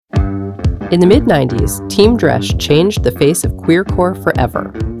In the mid-90s, Team Dresch changed the face of queercore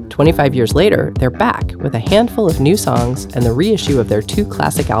forever. 25 years later, they're back with a handful of new songs and the reissue of their 2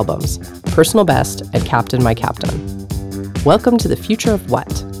 classic albums, Personal Best and Captain My Captain. Welcome to the Future of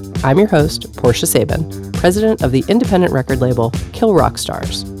What? I'm your host, Portia Sabin, president of the independent record label Kill Rock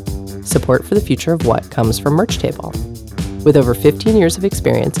Stars. Support for the Future of What comes from Merch Table. With over 15 years of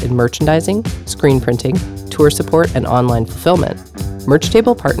experience in merchandising, screen printing, tour support, and online fulfillment, Merch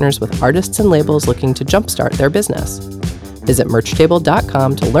Table partners with artists and labels looking to jumpstart their business. Visit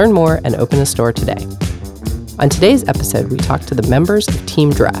merchtable.com to learn more and open a store today. On today's episode, we talk to the members of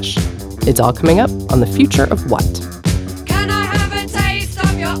Team Dresch. It's all coming up on The Future of What? Can I have a taste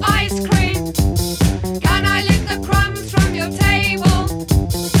of your ice cream? Can I lick the crumbs from your table?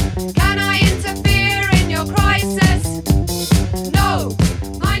 Can I interfere in your crisis? No,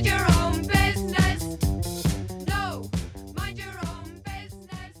 mind your own business. No, mind your own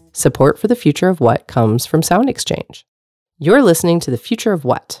business. Support for The Future of What comes from Sound Exchange. You're listening to The Future of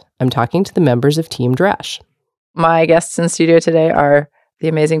What? I'm talking to the members of Team Dresch. My guests in studio today are the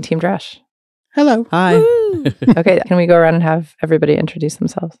amazing Team Dresch. Hello. Hi. Okay, can we go around and have everybody introduce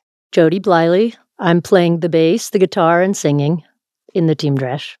themselves? Jody Bliley. I'm playing the bass, the guitar, and singing in the Team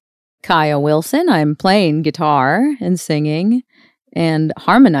Dresch. Kaya Wilson. I'm playing guitar and singing and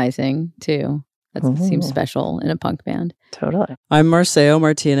harmonizing too. That seems special in a punk band. Totally. I'm Marcelo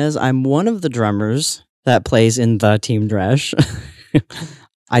Martinez. I'm one of the drummers that plays in the Team Dresch.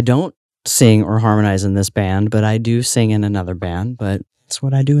 I don't sing or harmonize in this band, but I do sing in another band, but it's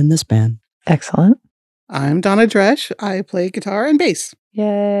what I do in this band. Excellent. I'm Donna Dresch. I play guitar and bass.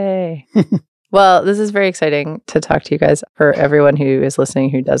 Yay. Well, this is very exciting to talk to you guys. For everyone who is listening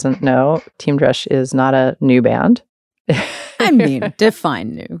who doesn't know, Team Dresch is not a new band. I mean,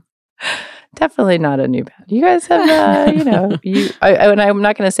 define new. Definitely not a new band. You guys have, and I'm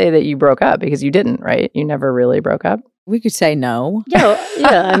not going to say that you broke up because you didn't, right? You never really broke up. We could say no. Yeah,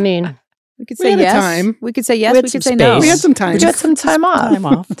 I mean, We could We say had a yes. time. We could say yes. We had We could some say no. space. We had some time. We got some time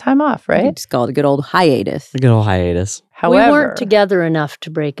off. Time off, We right? just call it a good old hiatus. A good old hiatus. However, we weren't together enough to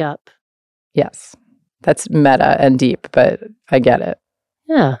break up. Yes. That's meta and deep, but I get it.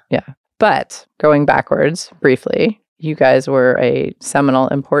 Yeah. But going backwards briefly, you guys were a seminal,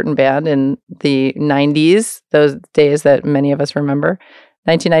 important band in the 90s, those days that many of us remember.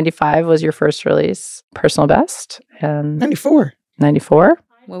 1995 was your first release, Personal Best, and 94. 94?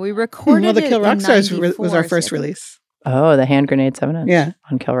 Well, we recorded Well, the Kill it Rock in Stars 94, was our first so- release. Oh, the Hand Grenade 7-inch Yeah.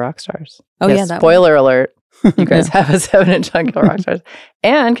 on Kill Rock Stars. Oh, Yes, yeah. That spoiler alert. You guys have a 7-inch on Kill Rock Stars.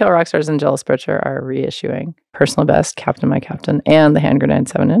 And Kill Rock Stars and Jealous Butcher are reissuing Personal Best, Captain My Captain, and the Hand Grenade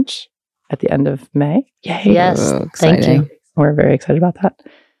 7-inch at the end of May. Yay. Yes. Oh, Thank exciting. you. We're very excited about that.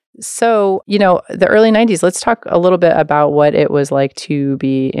 So, the early 90s, let's talk a little bit about what it was like to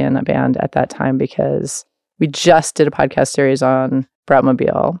be in a band at that time, because we just did a podcast series on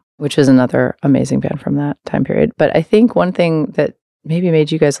Bratmobile, which is another amazing band from that time period. But I think one thing that maybe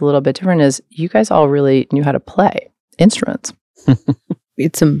made you guys a little bit different is you guys all really knew how to play instruments. We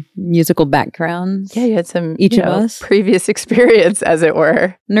had some musical backgrounds. Yeah, you had some Each of us. previous experience, as it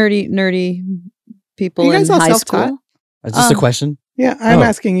were. Nerdy people You in guys all high self-taught? school. Is this a question? Yeah, I'm Oh.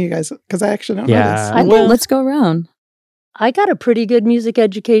 asking you guys because I actually don't Yeah. know this. I Well, think- let's go around. I got a pretty good music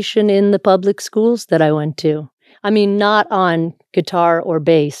education in the public schools that I went to. I mean, not on guitar or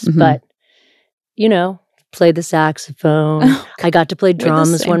bass, Mhm. but, play the saxophone. Oh, I got to play the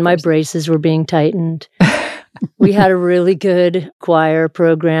drums same when my person. braces were being tightened. We had a really good choir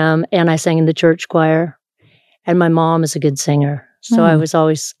program, and I sang in the church choir. And my mom is a good singer, so I Oh. was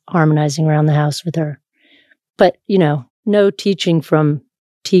always harmonizing around the house with her. But, no teaching from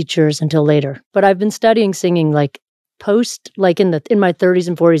teachers until later. But I've been studying singing in my 30s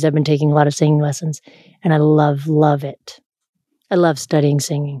and 40s. I've been taking a lot of singing lessons, and I love it. I love studying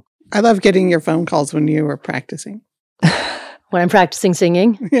singing. I love getting your phone calls when you were practicing. When I'm practicing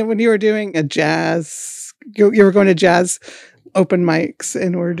singing, Yeah, when you were doing a jazz, you were going to jazz open mics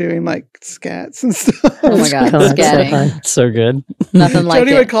and we're doing like scats and stuff. Oh my God, God, so scatting. fun. So good. Nothing like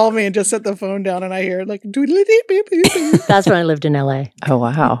Jody it. would call me and just set the phone down and I hear like doodly dee beep beep beep. That's when I lived in LA. Oh,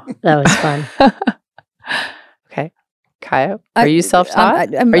 wow. That was fun. Okay. Kaya, are you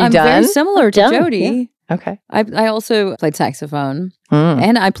self-taught? I'm Are you very done? similar to Done, Jody. Okay. I also played saxophone, Mm.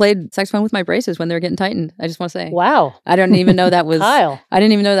 and I played saxophone with my braces when they were getting tightened. I just want to say, Wow. I don't even know that was. Kyle, I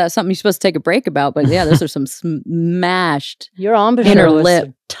didn't even know that was something you're supposed to take a break about. But yeah, those are some smashed. your embouchure Inner was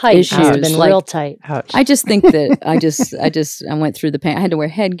lip tight. issues, It's been like- real tight. Ouch. I just think that I went through the pain. I had to wear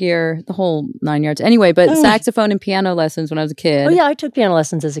headgear, the whole 9 yards. Anyway, but Oh. saxophone and piano lessons when I was a kid. Oh, yeah, I took piano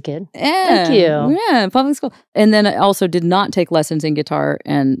lessons as a kid. Yeah. Thank you. Yeah, public school. And then I also did not take lessons in guitar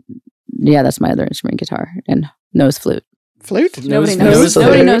and yeah, that's my other instrument, guitar and nose flute. Flute? Nobody Nose knows. flute.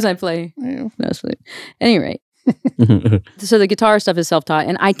 Nobody knows I play Ew. nose flute. At any rate, so the guitar stuff is self-taught,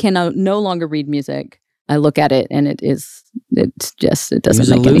 and I can no longer read music. I look at it, and it doesn't Use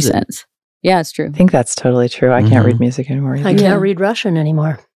it, make any lose it. sense. Yeah, it's true. I think that's totally true. I can't read music anymore either. I Yeah. can't read Russian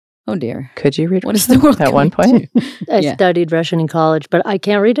anymore. Oh dear. Could you read What is the world at one coming point? to? I Yeah. studied Russian in college, but I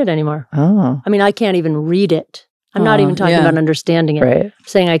can't read it anymore. Oh, I mean, I can't even read it. I'm not Oh, even talking yeah. about understanding it. right. I'm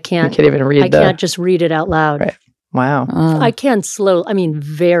saying I You can't. can't even read I the. can't just read it out loud. Right. Wow. I can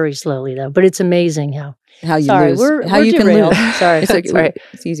very slowly though. But it's amazing how. How you Sorry, lose. we're How you derailed. can lose. Sorry. It's like That's right.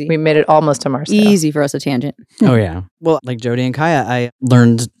 It's easy. We made it almost to Mars. Easy for us a tangent. Oh yeah. Well, like Jody and Kaya, I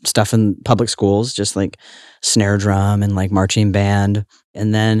learned stuff in public schools, just like snare drum and like marching band.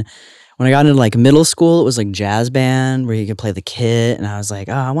 And then when I got into like middle school, it was like jazz band where you could play the kit. And I was like,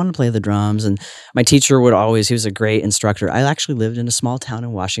 oh, I want to play the drums. And my teacher he was a great instructor. I actually lived in a small town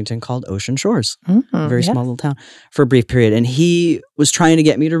in Washington called Ocean Shores, a very small little town, for a brief period. And he was trying to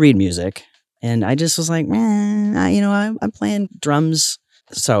get me to read music. And I just was like, man, I'm playing drums.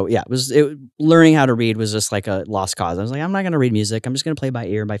 So yeah, learning how to read was just like a lost cause. I was like, I'm not going to read music. I'm just going to play by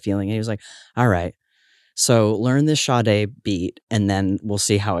ear, by feeling. And he was like, all right. So learn this Sade beat, and then we'll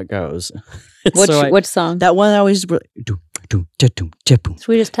see how it goes. Which song? That one I always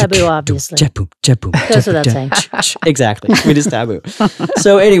Sweetest Taboo, obviously. Goes without saying. Exactly, Sweetest Taboo.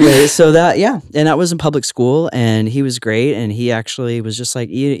 So anyway, and that was in public school, and he was great, and he actually was just like,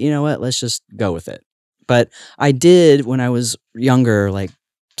 you know what, let's just go with it. But I did when I was younger, like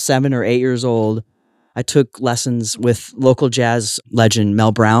 7 or 8 years old. I took lessons with local jazz legend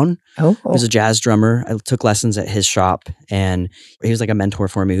Mel Brown. Oh, He was a jazz drummer. I took lessons at his shop, and he was like a mentor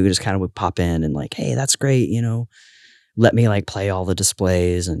for me who just kind of would pop in and like, hey, that's great, let me like play all the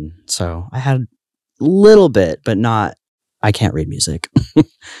displays. And so I had a little bit, but not, I can't read music.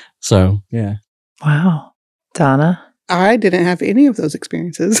 So, yeah. wow. Donna? I didn't have any of those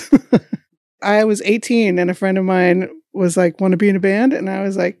experiences. I was 18 and a friend of mine was like, want to be in a band? And I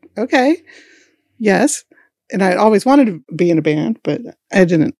was like, okay, yes. And I always wanted to be in a band, but I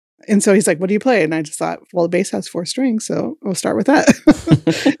didn't. And so he's like, what do you play? And I just thought, well, the bass has 4 strings, so we'll start with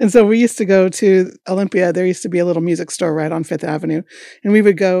that. And so we used to go to Olympia. There used to be a little music store right on 5th Avenue. And we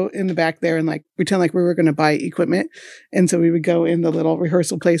would go in the back there and like pretend like we were going to buy equipment. And so we would go in the little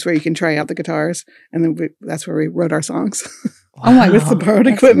rehearsal place where you can try out the guitars. And then that's where we wrote our songs. Oh my With the borrowed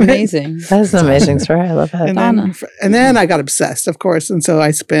That's equipment. amazing. That's an amazing story. I love that. And then I got obsessed, of course. And so I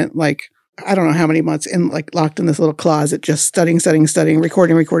spent like, I don't know how many months locked in this little closet, just studying,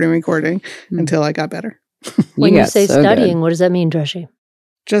 recording until I got better. When you got say so studying, good. what does that mean, Dreshy?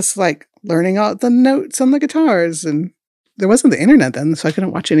 Just like learning all the notes on the guitars. And there wasn't the internet then, so I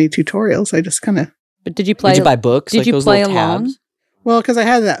couldn't watch any tutorials. I just kind of, But did you play? Did you buy books? Did like you those play little along? tabs? well, because I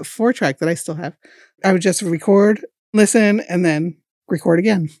had that 4-track that I still have. I would just record, listen, and then record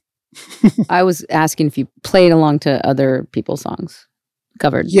again. I was asking if you played along to other people's songs,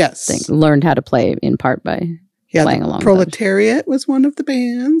 covered Yes. things, learned how to play in part by Yeah, playing the along with others. Proletariat was one of the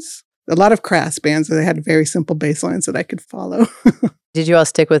bands. A lot of crass bands that had very simple bass lines that I could follow. Did you all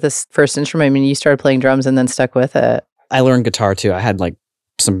stick with this first instrument? I mean, you started playing drums and then stuck with it. I learned guitar too. I had like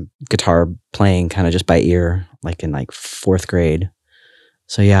some guitar playing kind of just by ear, like in like 4th grade.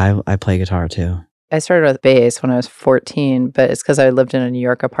 So yeah, I play guitar too. I started with bass when I was 14, but it's because I lived in a New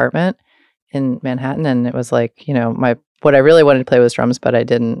York apartment in Manhattan, and it was like, what I really wanted to play was drums, but I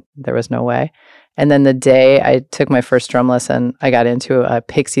didn't. There was no way. And then the day I took my first drum lesson, I got into a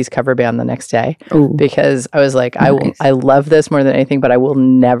Pixies cover band the next day because I was like, Nice. I love this more than anything, but I will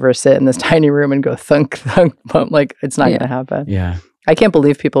never sit in this tiny room and go thunk, thunk, bump. Like, it's not going to happen. Yeah. I can't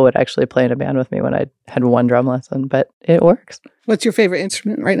believe people would actually play in a band with me when I had one drum lesson, but it works. What's your favorite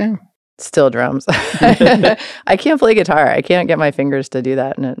instrument right now? Still drums. I can't play guitar. I can't get my fingers to do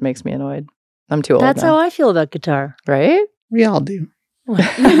that, and it makes me annoyed. I'm too old That's now. how I feel about guitar. Right? We all do.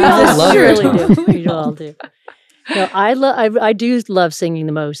 I love really guitar. do. We all do. No, I do love singing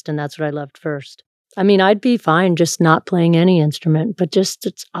the most, and that's what I loved first. I mean, I'd be fine just not playing any instrument, but just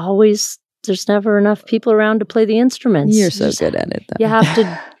it's always there's never enough people around to play the instruments. You're so good at it, though. You have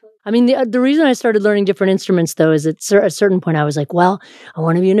to. I mean, the reason I started learning different instruments, though, is at a certain point I was like, well, I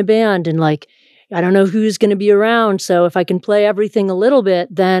want to be in a band, and like, I don't know who's going to be around. So if I can play everything a little bit,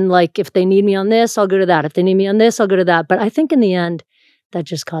 then like, if they need me on this, I'll go to that. If they need me on this, I'll go to that. But I think in the end, that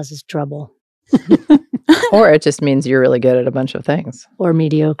just causes trouble. Or it just means you're really good at a bunch of things. Or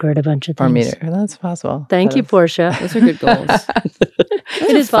mediocre at a bunch of things. Or meter. That's possible. Thank you, Portia. Those are good goals.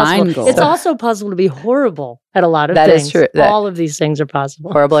 It is possible. fine goals. It's also possible to be horrible at a lot of That things. is true. All of these things are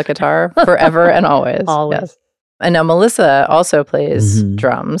possible. Horrible at guitar forever and always. Always. Yes. And now Melissa also plays Mhm.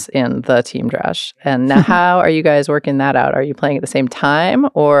 drums in the Team Dresch. And now how are you guys working that out? Are you playing at the same time,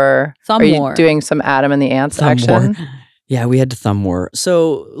 or Thumb are you war. doing some Adam and the Ants Thumb action? war. Yeah, we had to thumb war.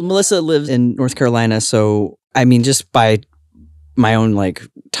 So Melissa lives in North Carolina. So, I mean, just by my own like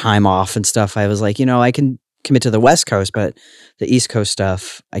time off and stuff, I was like, I can commit to the West Coast, but the East Coast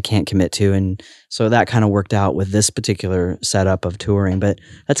stuff I can't commit to. And so that kind of worked out with this particular setup of touring. But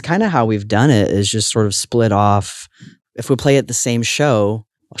that's kind of how we've done it, is just sort of split off. If we play at the same show,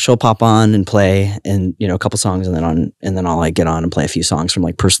 she'll pop on and play and a couple songs, and then I'll like get on and play a few songs from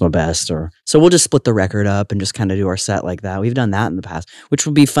like Personal Best, or so we'll just split the record up and just kind of do our set like that. We've done that in the past, which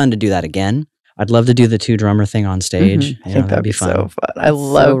would be fun to do that again. I'd love to do the 2-drummer thing on stage. I think that'd be fun. so fun. I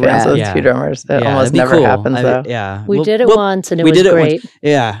love bands rad. with Yeah. 2 drummers. It almost that'd be never cool. happens though. Yeah, We did it once and it we was did it once. great.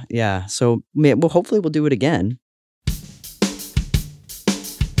 Yeah. So hopefully we'll do it again.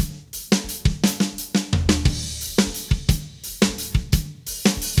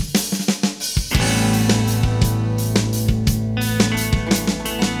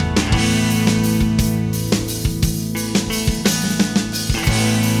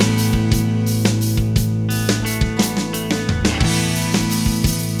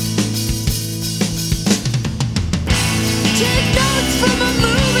 Take notes from a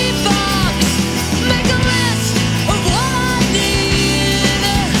movie box. Make a list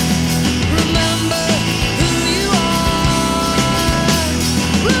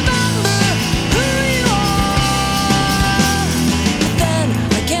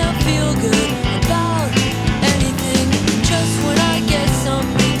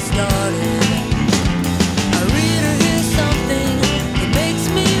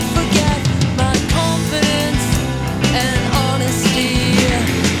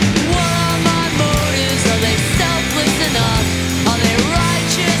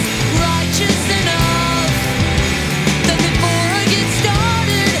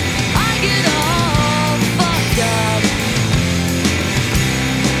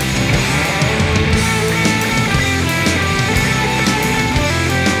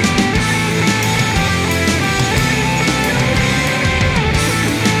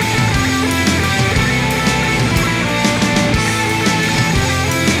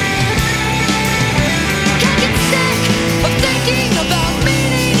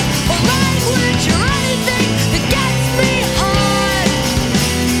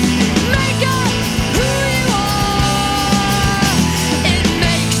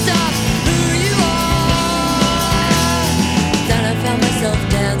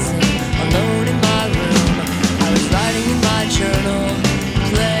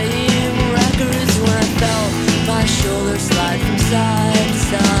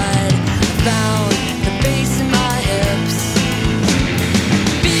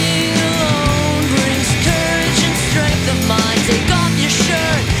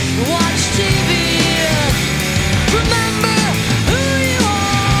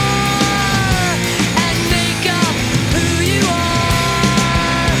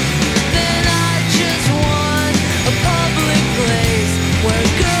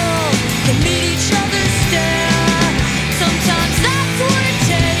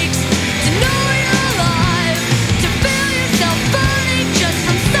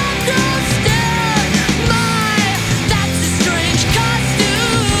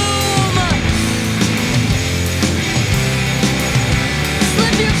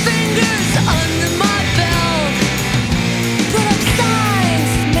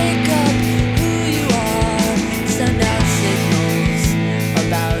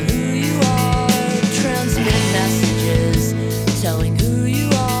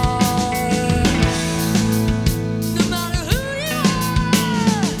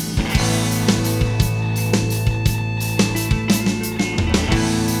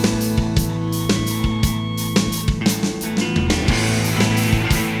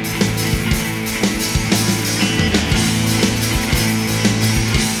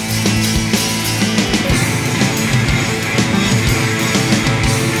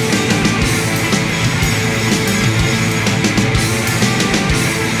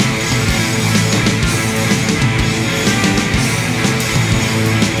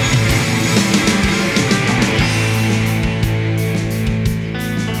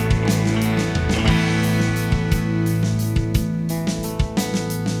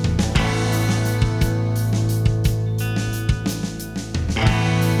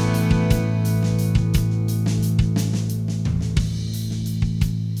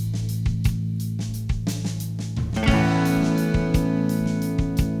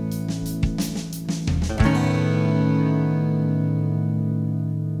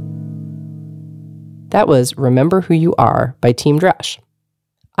That was Remember Who You Are by Team Dresch.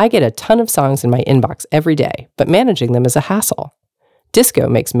 I get a ton of songs in my inbox every day, but managing them is a hassle. Disco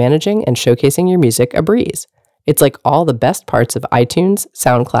makes managing and showcasing your music a breeze. It's like all the best parts of iTunes,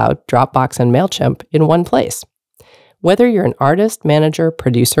 SoundCloud, Dropbox, and MailChimp in one place. Whether you're an artist, manager,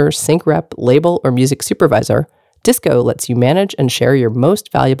 producer, sync rep, label, or music supervisor, Disco lets you manage and share your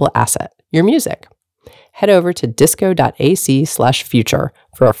most valuable asset, your music. Head over to disco.ac/future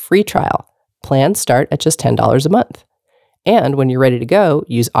for a free trial. Plans start at just $10 a month. And when you're ready to go,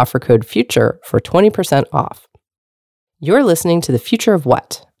 use offer code FUTURE for 20% off. You're listening to The Future of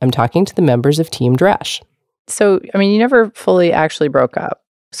What? I'm talking to the members of Team Dresch. So, I mean, you never fully actually broke up.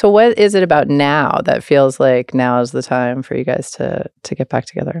 So what is it about now that feels like now is the time for you guys to get back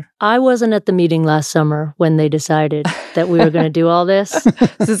together? I wasn't at the meeting last summer when they decided that we were going to do all this.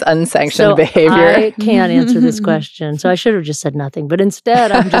 This is unsanctioned So behavior. I can't answer this question. So I should have just said nothing. But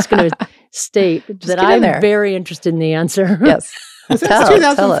instead, I'm just going to state that get in I'm there. very interested in the answer. Yes. Since Tell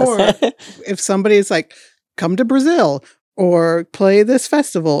us. 2004, if somebody's like, come to Brazil or play this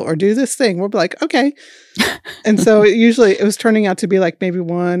festival or do this thing, we'll be like, okay. And so usually it was turning out to be like maybe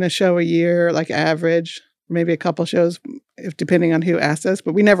a show a year, like average, maybe a couple shows, if depending on who asked us.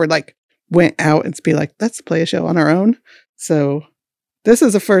 But we never like went out and be like, let's play a show on our own. So this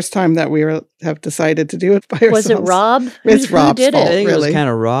is the first time that we have decided to do it by ourselves. Was it Rob? It's Who Rob's did fault. I think it was really. kind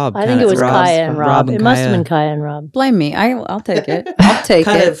of Rob. I think it was Kaya and Rob. It must have been Kaya and Rob. Blame me. I'll take it. I'll take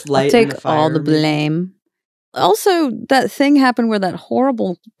Kind it. of I'll lighten take the all fire, the maybe. blame. Also, that thing happened where that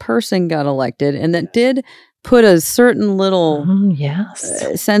horrible person got elected, and that did put a certain little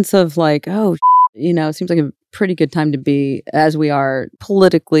Yes. sense of like, oh, it seems like a pretty good time to be, as we are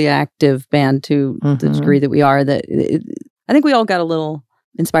politically active band to the Mhm. degree that we are. I think we all got a little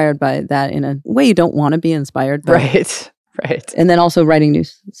inspired by that in a way you don't want to be inspired by. Right. Right. And then also writing new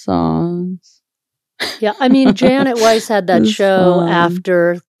songs. Yeah, I mean, Janet Weiss had that It was show fun.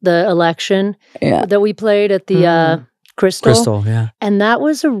 after the election Yeah. that we played at the Crystal, yeah. And that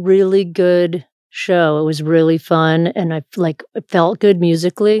was a really good show. It was really fun, and it felt good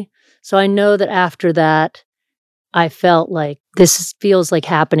musically. So I know that after that, I felt like feels like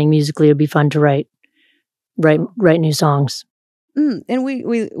happening musically. It'd be fun to write new songs. And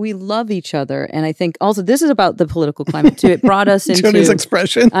we love each other, and I think also this is about the political climate too. It brought us into. Jody's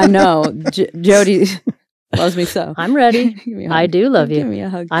expression. I know Jody loves me so. I'm ready. Give me a I hug. do love Give you. me a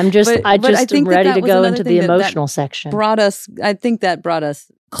hug. I'm just, But I I think am ready that to was go another into thing the that emotional section. Brought us. I think that brought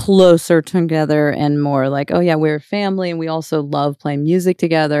us closer together and more like, oh yeah, we're a family, and we also love playing music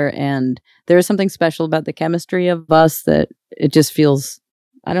together. And there is something special about the chemistry of us that it just feels.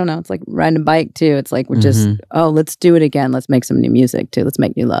 I don't know. It's like riding a bike too. It's like we're just, let's do it again. Let's make some new music too. Let's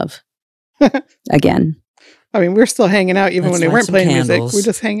make new love again. I mean, we're still hanging out even Let's when they light weren't some playing candles, music. We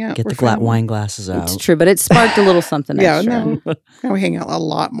just hang out. Get We're the friends. wine glasses out. It's true, but it sparked a little something Yeah, extra. now we hang out a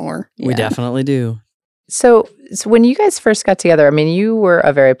lot more. We Yeah. definitely do. So when you guys first got together, I mean, you were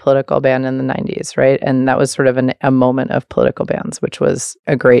a very political band in the 90s, right? And that was sort of a moment of political bands, which was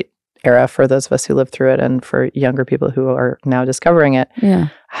a great era for those of us who lived through it and for younger people who are now discovering it. Yeah.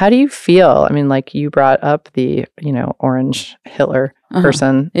 How do you feel? I mean, like you brought up the, orange Hitler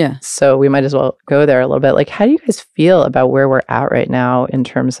person. Yeah. So we might as well go there a little bit. Like, how do you guys feel about where we're at right now in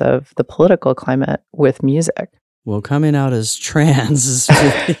terms of the political climate with music? Well, coming out as trans,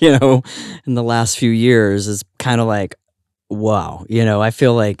 in the last few years is kind of like, wow. I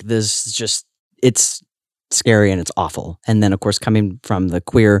feel like this is just, it's scary and it's awful. And then, of course, coming from the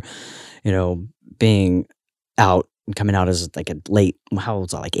queer, being out and coming out as like a late, how old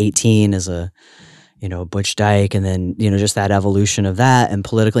was I? Like 18 as a, Butch Dyke. And then, just that evolution of that and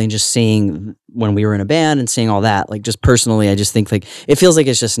politically and just seeing when we were in a band and seeing all that, like just personally, I just think like, it feels like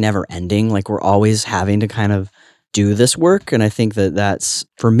it's just never ending. Like we're always having to kind of do this work. And I think that that's,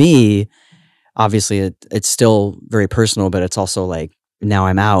 for me, obviously it's still very personal, but it's also like, now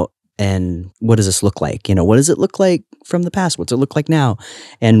I'm out. And what does this look like? What does it look like from the past? What's it look like now?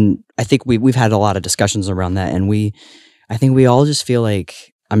 And I think we've had a lot of discussions around that. And I think we all just feel like,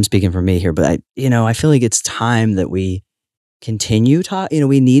 I'm speaking for me here, but I feel like it's time that we continue talking.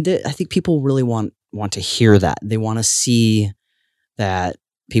 We need to, I think people really want to hear that. They want to see that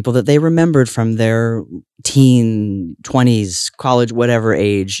people that they remembered from their teen, 20s, college, whatever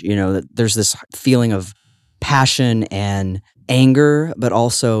age, that there's this feeling of passion and anger, but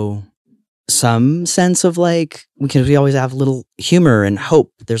also some sense of like, we always have a little humor and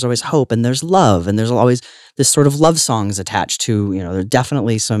hope. There's always hope and there's love and there's always this sort of love songs attached to, there's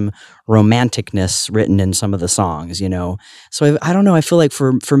definitely some romanticness written in some of the songs, So I don't know. I feel like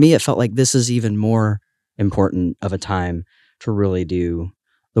for me, it felt like this is even more important of a time to really do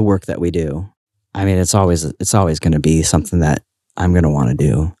the work that we do. I mean, it's always going to be something that I'm going to want to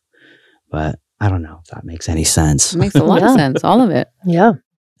do. But I don't know if that makes any sense. It makes a lot of sense, all of it. Yeah.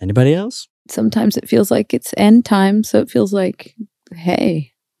 Anybody else? Sometimes it feels like it's end time, so it feels like,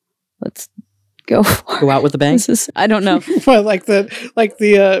 hey, let's go for Go out with the bang? This is, I don't know. Well, like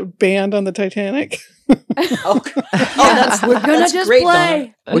the band on the Titanic. We're gonna just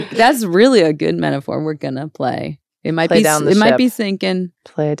play. That's really a good metaphor. We're gonna play. It might Play be down the it might ship. be sinking.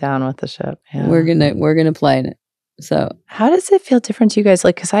 Play down with the ship. Yeah. We're gonna play it. So How does it feel different to you guys?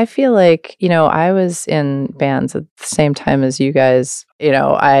 Like, because I feel like, I was in bands at the same time as you guys.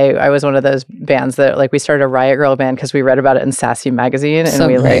 I was one of those bands that, like, we started a Riot Girl band because we read about it in Sassy magazine, and So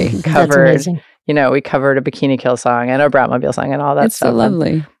we great. like That's covered, amazing. we covered a Bikini Kill song and a Bratmobile song and all that that's stuff. so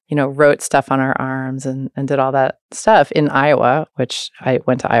lovely. And, wrote stuff on our arms and did all that stuff in Iowa, which I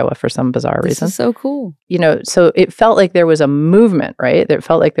went to Iowa for some bizarre This reason. is so cool. So it felt like there was a movement, right? It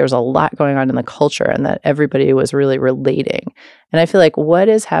felt like there was a lot going on in the culture and that everybody was really relating. And I feel like what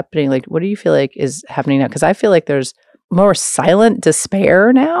is happening? Like, what do you feel like is happening now? Because I feel like there's more silent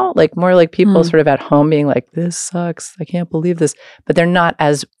despair now, like more like people sort of at home being like, this sucks. I can't believe this. But they're not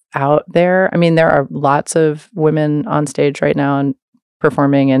as out there. I mean, there are lots of women on stage right now and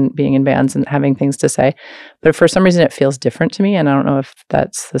performing and being in bands and having things to say. But for some reason, it feels different to me. And I don't know if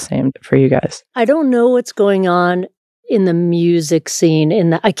that's the same for you guys. I don't know what's going on in the music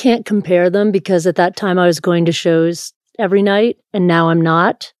scene. I can't compare them because at that time I was going to shows every night and now I'm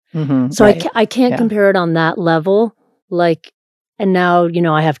not. Mm-hmm, So right. I can't compare it on that level. Like, and now,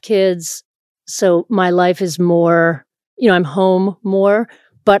 I have kids. So my life is more, I'm home more,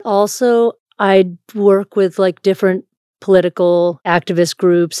 but also I work with like different political activist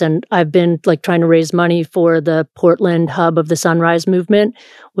groups, and I've been like trying to raise money for the Portland hub of the Sunrise Movement,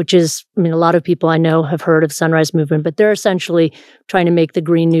 which is, a lot of people I know have heard of Sunrise Movement, but they're essentially trying to make the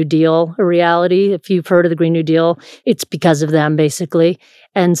Green New Deal a reality. If you've heard of the Green New Deal, it's because of them, basically.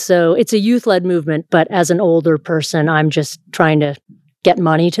 And so it's a youth-led movement, but as an older person, I'm just trying to get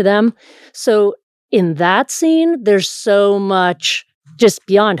money to them. So in that scene, there's so much just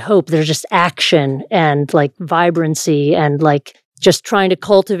beyond hope. There's just action and like vibrancy and like just trying to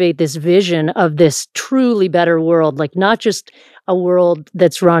cultivate this vision of this truly better world, like not just a world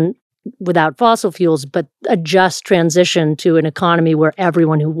that's run without fossil fuels, but a just transition to an economy where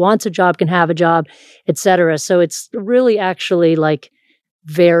everyone who wants a job can have a job, et cetera. So it's really actually like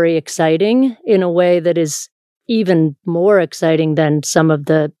very exciting in a way that is even more exciting than some of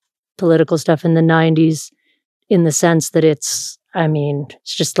the political stuff in the 90s, in the sense that it's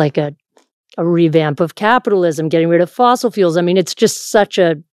just like a revamp of capitalism, getting rid of fossil fuels. It's just such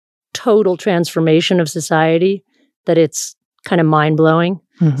a total transformation of society that it's kind of mind-blowing.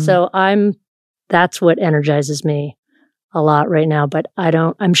 Mm-hmm. So that's what energizes me a lot right now, but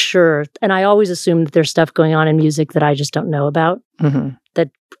I'm sure, and I always assume that there's stuff going on in music that I just don't know about, that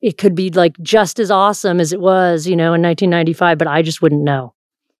it could be like just as awesome as it was, in 1995, but I just wouldn't know.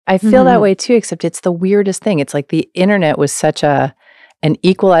 I feel that way too, except it's the weirdest thing. It's like the internet was such an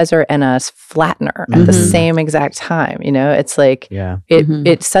equalizer and a flattener at the same exact time. It's like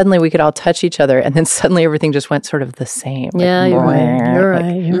it suddenly we could all touch each other, and then suddenly everything just went sort of the same. Yeah, like, you're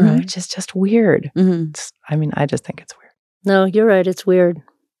right. You're right. Which is just weird. I just think it's weird. No, you're right. It's weird.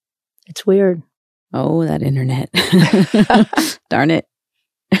 It's weird. Oh, that internet. Darn it.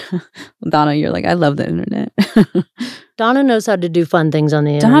 Donna, you're like, I love the internet. Donna knows how to do fun things on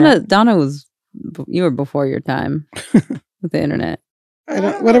the internet. Donna you were before your time with the internet.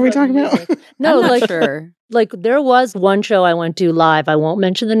 What are we talking about? No, I'm not like sure. Like there was one show I went to live. I won't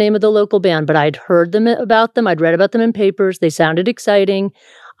mention the name of the local band, but I'd heard about them. I'd read about them in papers. They sounded exciting.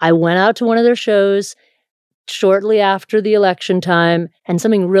 I went out to one of their shows shortly after the election time, and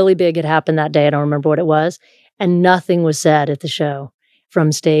something really big had happened that day. I don't remember what it was. And nothing was said at the show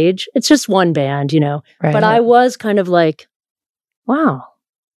from stage. It's just one band, Right. But I was kind of like, wow,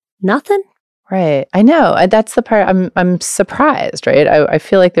 nothing? Right. I know. That's the part I'm surprised, right? I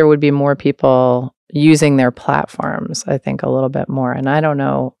feel like there would be more people using their platforms, I think, a little bit more. And I don't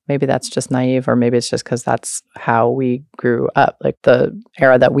know, maybe that's just naive, or maybe it's just because that's how we grew up. Like the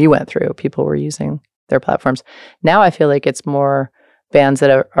era that we went through, people were using their platforms. Now I feel like it's more bands that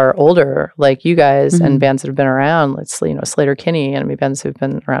are older, like you guys, and bands that have been around, Slater Kinney, and bands who've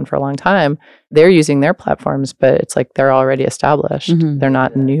been around for a long time. They're using their platforms, but it's like they're already established. They're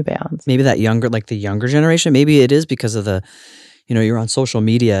not new bands. Maybe that the younger generation, maybe it is because of the, you're on social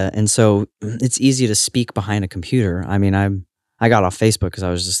media, and so it's easy to speak behind a computer. I got off Facebook because I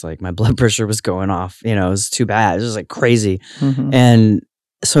was just like, my blood pressure was going off. It was too bad. It was just like crazy. And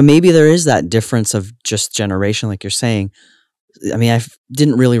so maybe there is that difference of just generation, like you're saying. I mean,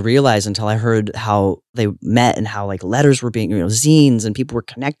 didn't really realize until I heard how they met and how like letters were being, zines and people were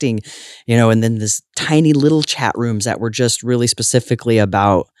connecting, and then this tiny little chat rooms that were just really specifically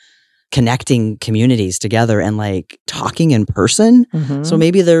about connecting communities together and like talking in person. Mhm. So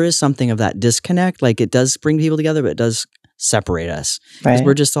maybe there is something of that disconnect. Like it does bring people together, but it does separate us because Right.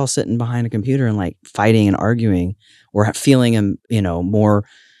 we're just all sitting behind a computer and like fighting and arguing or feeling, more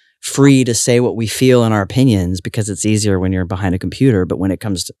free to say what we feel and our opinions because it's easier when you're behind a computer. But when it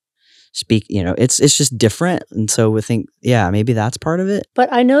comes to speak, it's just different. And so we think, maybe that's part of it.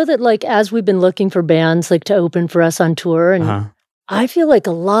 But I know that like as we've been looking for bands like to open for us on tour, and I feel like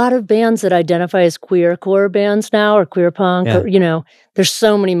a lot of bands that identify as queercore bands now or queer punk, or there's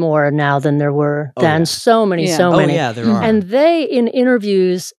so many more now than there were then. So many, Yeah. so Oh many. yeah, there are. And they, in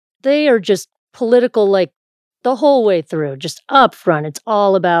interviews, they are just political like the whole way through, just up front. It's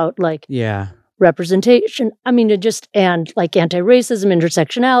all about like representation. I mean, and like anti-racism,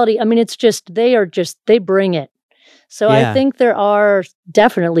 intersectionality. I mean, they bring it. So I think there are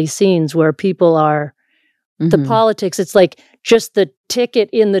definitely scenes where people are, the politics, it's like just the ticket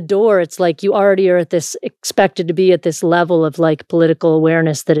in the door. It's like you already are expected to be at this level of like political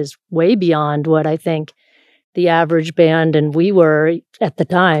awareness that is way beyond what I think the average band and we were at the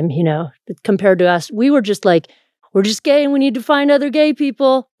time, compared to us. We were just like, we're just gay and we need to find other gay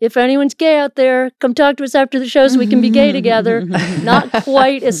people. If anyone's gay out there, come talk to us after the show so we can be gay together. Not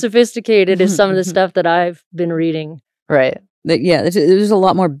quite as sophisticated as some of the stuff that I've been reading. Right. There's a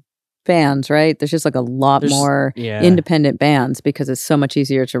lot more bands, right? There's just like a lot more independent bands because it's so much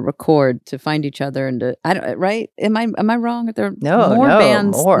easier to record, to find each other, and to right? Am I wrong? There are more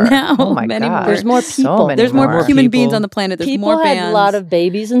bands now. Oh my many God. more. There's more So people. many There's more more human people. beings on the planet. There's People more had bands. a lot of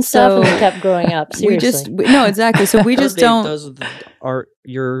babies and stuff, and So they kept growing up. Seriously, no, exactly. So we just don't. Those are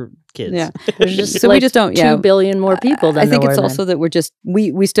your kids. Yeah. there's just So we just don't. 2 billion more people than I think there it's were also that we're just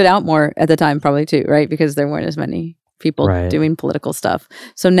we stood out more at the time, probably too, right? Because there weren't as many people Right. doing political stuff.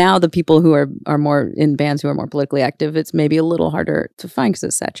 So now the people who are more in bands who are more politically active, it's maybe a little harder to find because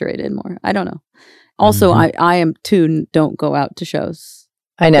it's saturated more. I don't know. Also, I am too. Don't go out to shows.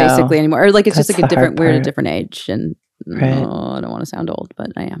 I know. Basically anymore, or like it's just That's like a the hard different. We're at a part. different age, and Right. I don't want to sound old,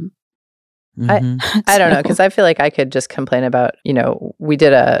 but I am. I don't know, because I feel like I could just complain about,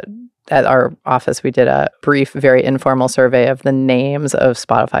 at our office, we did a brief, very informal survey of the names of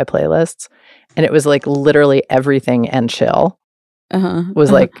Spotify playlists. And it was like literally everything and chill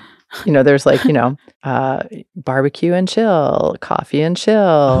was like, there's like, barbecue and chill, coffee and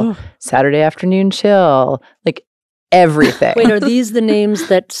chill, Saturday afternoon chill, like everything. Wait, are these the names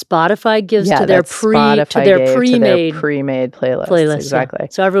that Spotify gives to their that's Spotify gave pre-made pre-made playlists? playlists? Exactly. Yeah.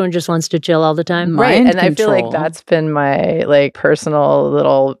 So everyone just wants to chill all the time. Right. Mind And I feel like control. that's been my like personal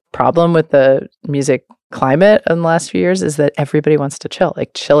little problem with the music climate in the last few years is that everybody wants to chill.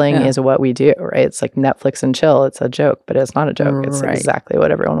 Like chilling is what we do, right? It's like Netflix and chill. It's a joke, but it's not a joke. It's Right. exactly what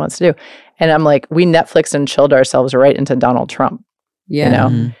everyone wants to do. And I'm like, we Netflixed and chilled ourselves right into Donald Trump, Yeah,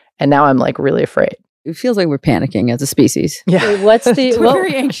 and now I'm like really afraid. it feels like we're panicking as a species. Yeah. Wait, what's the We're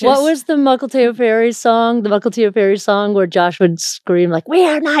very anxious. what was the Mukilteo Fairy song? The Mukilteo Fairy song where Josh would scream like, "We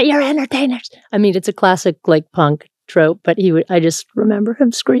are not your entertainers." I mean, it's a classic like punk trope, but I just remember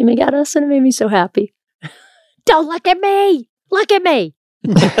him screaming at us, and it made me so happy. Don't look at me! Look at me!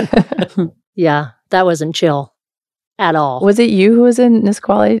 Yeah, that wasn't chill at all. Was it you who was in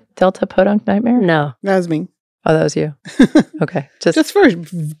Nisqually Delta Podunk Nightmare? No. That was me. Oh, that was you. Okay. Just for a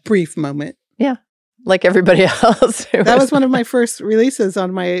brief moment. Like everybody else. That was one of my first releases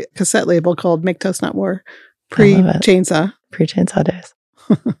on my cassette label called Make Toast Not War, pre-Chainsaw. Pre-Chainsaw days.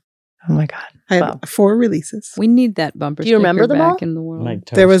 Oh my God. I have Wow. 4 releases. We need that bumper. Do you remember sticker them all? back in the world?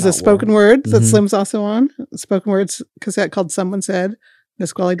 There was a spoken word that Mhm. Slim's also on. A spoken words cassette called Someone Said,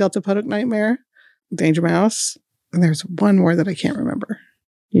 Nisqually Delta Podunk Nightmare, Danger Mouse, and there's one more that I can't remember.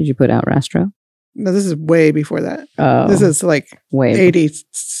 Did you put out Rastro? No, this is way before that. Oh, This is like way.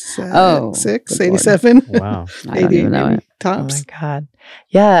 86, good Lord. 87. Wow. I don't even know maybe it. Oh my tops. God.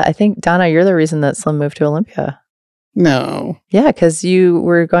 Yeah, I think, Donna, you're the reason that Slim moved to Olympia. No. Yeah, because you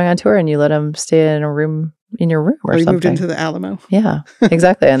were going on tour and you let him stay in a room in your room or We something. moved into the Alamo. Yeah,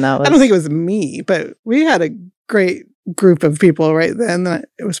 exactly. And that was. I don't think it was me, but we had a great group of people right then. That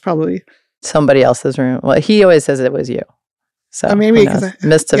it was probably somebody else's room. Well, he always says it was you. So maybe who because knows?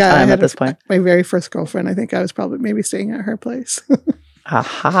 Mist of I time had at this point. my very first girlfriend. I think I was probably maybe staying at her place.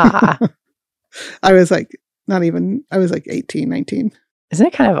 Aha. I was like I was like 18, 19. Isn't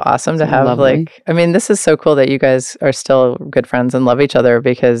it kind of awesome to have Lovely. this is so cool that you guys are still good friends and love each other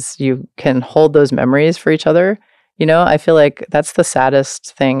because you can hold those memories for each other. I feel like that's the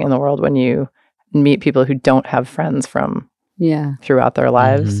saddest thing in the world when you meet people who don't have friends from Yeah. throughout their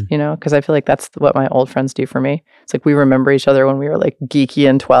lives, you know, because I feel like that's what my old friends do for me. It's like we remember each other when we were like geeky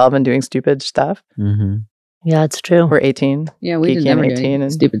and 12 and doing stupid stuff. Mm-hmm. Yeah, it's true. We're 18. Yeah, we didn't Geeky and never do 18 any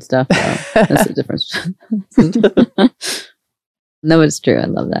and- stupid stuff. Though. That's the difference. No, it's true. I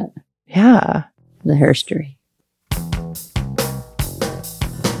love that. Yeah. The herstory.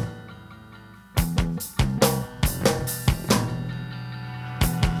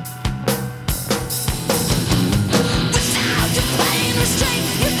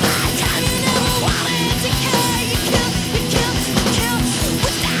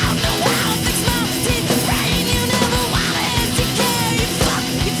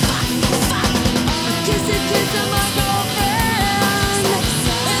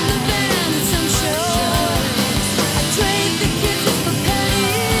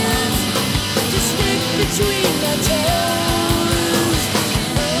 Between the toes.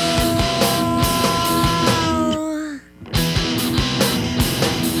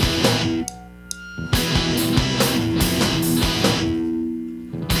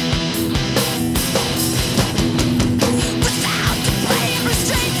 Without the blame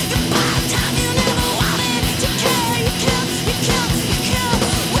restraint, you buy time you never wanted to kill. You kill, you kill, you kill.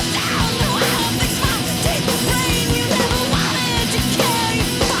 Without no ethics, my deep brain you never wanted to kill. You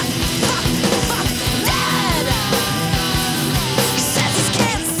fuck, fuck, fuck, dead. Senses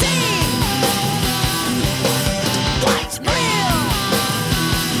can't see what's real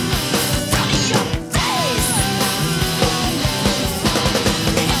from your face.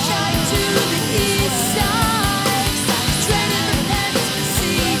 Hitchhike to the east side, straight in the past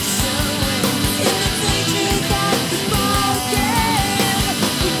seats. In the bleachers that smoking,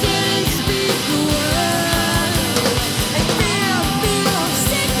 we didn't speak a word. I feel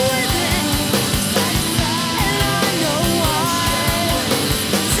sick with it, and I know why.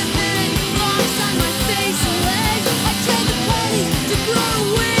 Sipping blocks on my face and legs, I trade the party to grow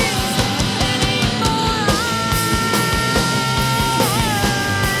wings anymore.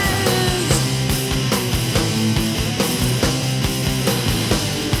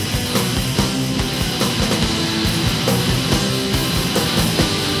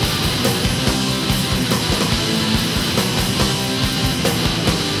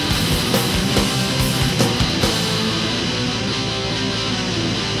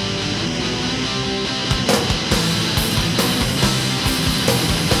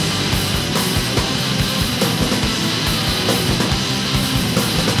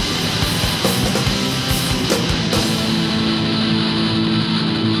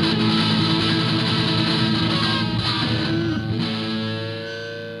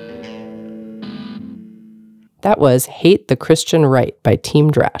 That was Hate the Christian Right by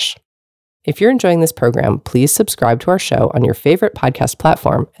Team Dresch. If you're enjoying this program, please subscribe to our show on your favorite podcast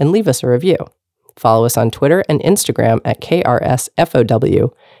platform and leave us a review. Follow us on Twitter and Instagram at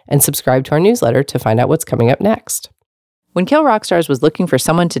KRSFOW and subscribe to our newsletter to find out what's coming up next. When Kill Rockstars was looking for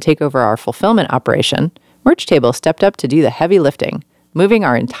someone to take over our fulfillment operation, Merch Table stepped up to do the heavy lifting, moving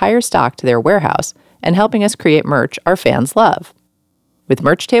our entire stock to their warehouse and helping us create merch our fans love. With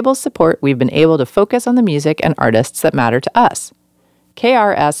Merch Table's support, we've been able to focus on the music and artists that matter to us.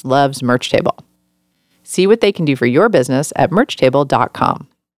 KRS loves Merch Table. See what they can do for your business at merchtable.com.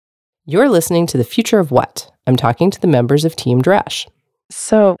 You're listening to The Future of What? I'm talking to the members of Team Dresch.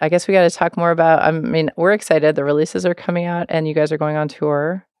 So I guess we got to talk more about, I mean, we're excited. The releases are coming out and you guys are going on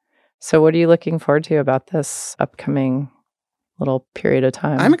tour. So what are you looking forward to about this upcoming little period of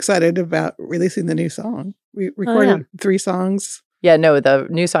time? I'm excited about releasing the new song. We recorded 3 songs. Yeah, no, the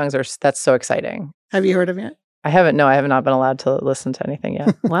new songs that's so exciting. Have you heard them yet? I haven't not been allowed to listen to anything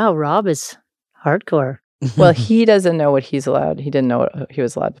yet. Wow, Rob is hardcore. Well, he doesn't know what he's allowed. He didn't know what he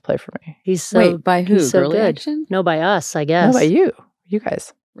was allowed to play for me. He's so Wait, by who? he's so Girly good. Action? No, by us, I No, guess. by you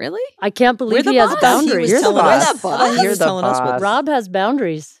guys. Really? I can't believe We're he the has boss. boundaries. You're the telling boss. us. We're the boss. You're He's the telling us what- boss. Rob has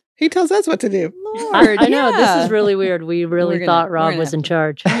boundaries. He tells us what to do. Lord, I know, yeah. this is really weird. We really We're thought we're Rob gonna was have in to-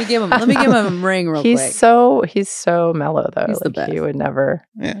 charge. Let me give him a ring real He's quick. so mellow though. He's the Like, he best. would never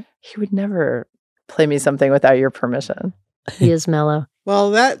Yeah. play me something without your permission. He is mellow. Well,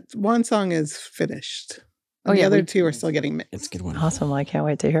 that one song is finished. Oh, The yeah, other we- 2 are still getting mixed. It's a good one. Awesome. I can't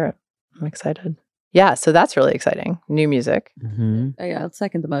wait to hear it. I'm excited. Yeah, so that's really exciting. New music. Mm-hmm. Oh, yeah, I'll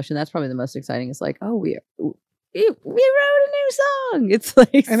second the motion. That's probably the most exciting. It's like, oh, we wrote a new song. It's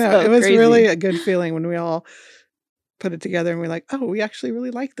like, I know. so It was crazy. really a good feeling when we all put it together and we're like, oh, we actually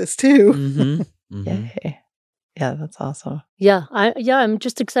really like this too. Mm-hmm. Mm-hmm. Yay. Yeah, that's awesome. Yeah, I'm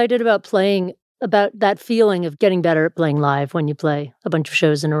just excited about playing, about that feeling of getting better at playing live when you play a bunch of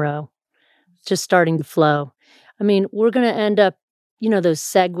shows in a row. It's just starting to flow. I mean, we're going to end up, those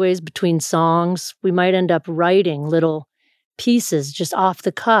segues between songs. We might end up writing little pieces just off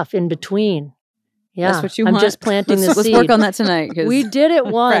the cuff in between. Yeah, That's what you I'm want. just planting the Let's seed. work on that tonight. 'Cause We did it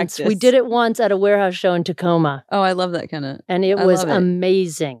once. We practice. did it once at a warehouse show in Tacoma, Oh, I love that kind of. and it I was love it.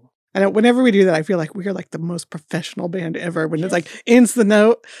 amazing. And whenever we do that, I feel like we are like the most professional band ever. When it's like ends the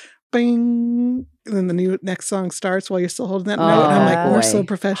note, bing, and then the next song starts while you're still holding that note. And I'm like, Oh, we're so boy.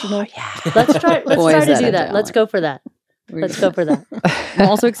 professional. Let's try. Let's Boy, try is to that do a that. Let's talent. go for that. Let's go for that. I'm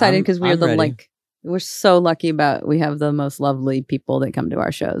also excited because we're I'm the ready. we're so lucky we have the most lovely people that come to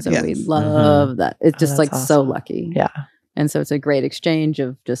our shows, and we Yes. love that. It's just that's like so awesome. lucky. Yeah. And so it's a great exchange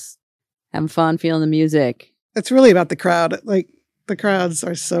of just having fun, feeling the music. It's really about the crowd. Like the crowds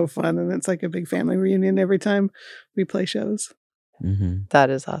are so fun, and it's like a big family reunion every time we play shows. Mm-hmm. That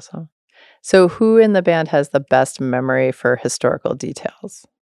is awesome. So who in the band has the best memory for historical details?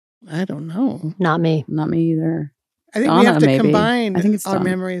 I don't know. Not me. Not me either. I think we Donna, have to maybe. combine I think it's our Donna.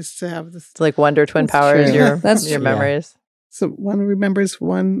 memories to have this. It's like Wonder Twin That's Powers, true. your, That's your true. memories. So one remembers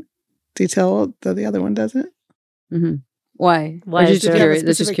one detail that the other one doesn't. Mm-hmm. Why? Why Or is just there- curious? Do you have a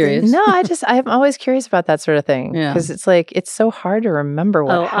That's just specific curious. thing? No, I'm always curious about that sort of thing. Yeah. Because it's like, it's so hard to remember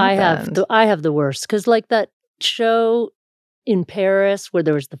what happened. I have the worst because like that show in Paris where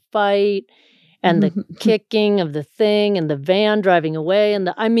there was the fight and the kicking of the thing and the van driving away and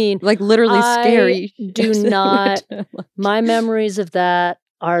Like literally I scary. do not- my memories of that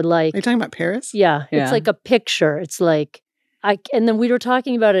are like Are you talking about Paris? yeah, Yeah. it's like a picture. It's like and then we were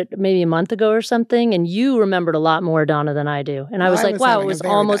talking about it maybe a month ago or something, and you remembered a lot more, Donna, than I do. And I was like, wow, having it a was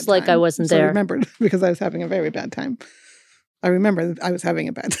very almost bad like I time. wasn't So I there. remembered because I was having a very bad time. I remember that I was having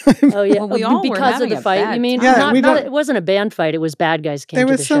a bad time. Oh yeah, Well, we all were because of having the a fight. bad You mean? time. Yeah, not, we not, don't- it wasn't a band fight. It was bad guys came There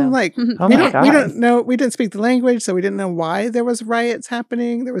to was the some show. like Oh we my don't God. know, we didn't speak the language, so we didn't know why there was riots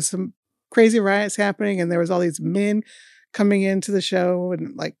happening. There was some crazy riots happening, and there was all these men coming into the show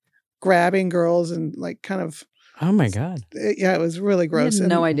and like grabbing girls and like kind of Oh my God. yeah, it was really We had gross.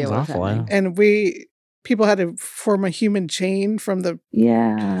 no and, idea It what was was awful, happening. and people had to form a human chain from the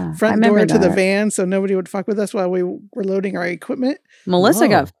Yeah. I front remember door to the that. van so nobody would fuck with us while we were loading our equipment. Melissa Whoa.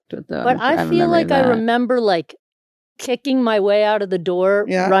 got fucked with though. But I have a feel memory like of I that. remember like kicking my way out of the door,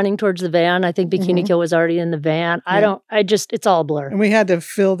 Yeah. running towards the van. I think Bikini Mhm. Kill was already in the van. Yeah. It's all a blur. And we had to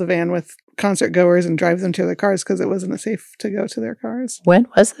fill the van with concert goers and drive them to their cars because it wasn't safe to go to their cars. When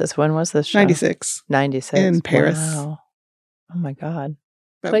was this? When was this show? 96. 96. In Paris. Wow. Oh my God.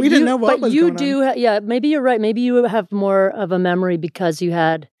 But we didn't know what But was you going do, on. yeah. Maybe you're right. Maybe you have more of a memory because you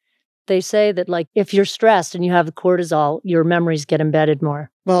had. They say that like if you're stressed and you have the cortisol, your memories get embedded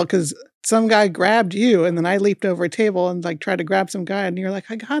more. Well, because some guy grabbed you and then I leaped over a table and like tried to grab some guy and you're like,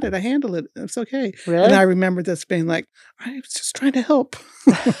 I got it. I handled it. It's okay. Really? And I remember this being like, I was just trying to help.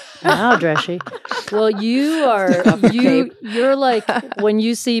 Wow, Dreshy. Well, you are you're like when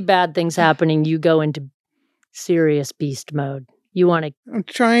you see bad things happening, you go into serious beast mode. You want to I'm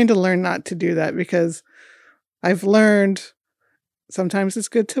trying to learn not to do that because I've learned sometimes it's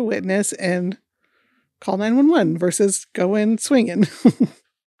good to witness and call 911 versus go in swinging.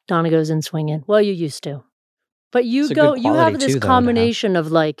 Donna goes in swinging. Well, you used to. But you It's a go good you have quality, this too, though, to have. combination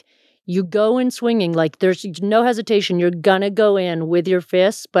of like you go in swinging like there's no hesitation. You're going to go in with your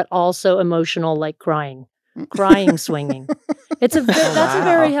fists but also emotional like crying swinging. That's a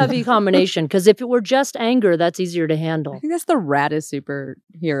very heavy combination because if it were just anger, that's easier to I handle. think that's the raddest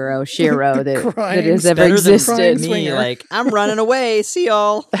superhero, Shiro, that Crying has is ever Better than existed. crying me, swinger. like, I'm running away. See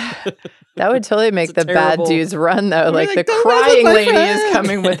y'all. That would totally make It's the a terrible- bad dudes run though. We're Like like, the "Don't mess with crying my lady is friend."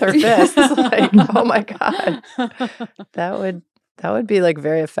 coming with her fists. Like, oh my God. That would be like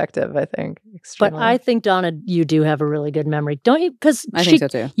very effective, I think. But Extremely. I think Donna, you do have a really good memory, don't you? Because I think so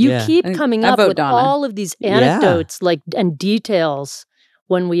too. you Yeah. keep I think- coming I up vote with Donna. all of these Yeah. anecdotes like and details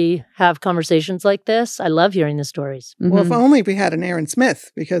when we have conversations like this. I love hearing the stories. Well, if Mhm. only we had an Aaron Smith,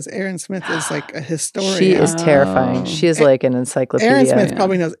 because Aaron Smith is like a historian. she is terrifying. Oh. She is like an encyclopedia. Aaron Smith Yeah.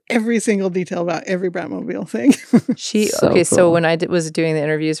 probably knows every single detail about every Bratmobile thing. So cool. when I was doing the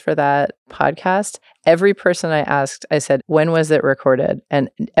interviews for that podcast, every person I asked, I said, when was it recorded? And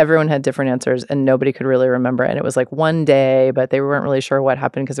everyone had different answers and nobody could really remember. And it was like one day, but they weren't really sure what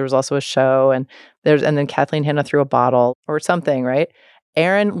happened because there was also a show and then Kathleen Hanna threw a bottle or something, right?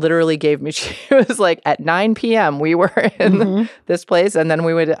 Aaron literally gave me, she was like, at 9 p.m. we were in Mhm. this place. And then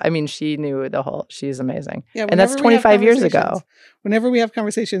she knew she's amazing. Yeah, And that's whenever we have 25 years ago. conversations- Whenever we have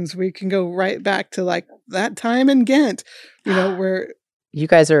conversations, we can go right back to like that time in Ghent, where You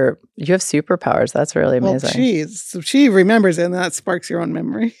have superpowers. That's really amazing. she remembers it and that sparks your own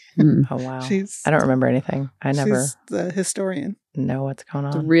memory. Mhm. Oh, wow. She's I don't remember anything. I never she's the historian. know what's going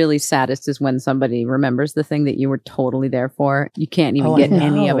The on. really saddest is when somebody remembers the thing that you were totally there for. You can't even Oh, I get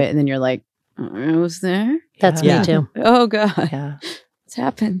any of know. it. And then you're like, I was there. That's Yeah. me too. Oh God, Yeah. what's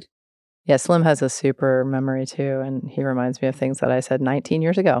happened? Yeah, Slim has a super memory too, and he reminds me of things that I said 19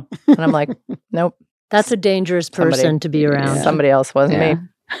 years ago. And I'm like, nope, That's a dangerous Somebody- person to be around. Yeah. somebody else wasn't Yeah. me.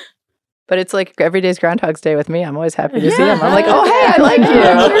 But it's like every day's Groundhog's Day with me. I'm always happy to see him. I'm like, oh, hey, I like you.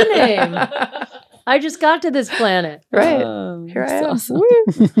 What's your name? I just got to this planet. Right. Oh, Here I that's am. awesome.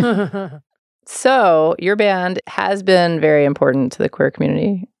 Woo. So your band has been very important to the queer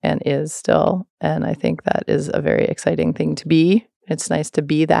community and is still. And I think that is a very exciting thing to be. It's nice to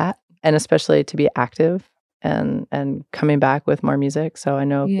be that, and especially to be active and coming back with more music. So I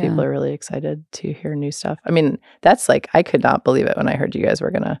know Yeah. people are really excited to hear new stuff. I mean, that's like, I could not believe it when I heard you guys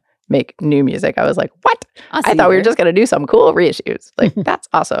were going to make new music. I was like, what? I thought we were just going to do some cool reissues. Like, that's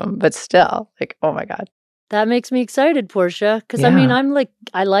awesome. But still, like, oh my God. That makes me excited, Portia. Because I mean, Yeah.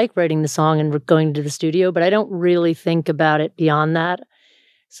 I like writing the song and going to the studio, but I don't really think about it beyond that.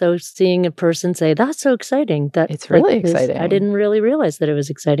 So seeing a person say, that's so exciting. It's really this- exciting. I didn't really realize that it was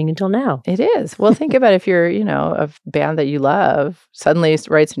exciting until now. It is. Well, think about if you're, a band that you love suddenly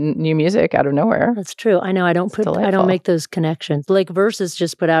writes new music out of nowhere. That's true. I know I don't delightful. make those connections. Like Versus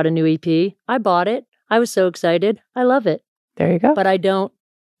just put out a new EP. I bought it. I was so excited. I love it. There you go. But I don't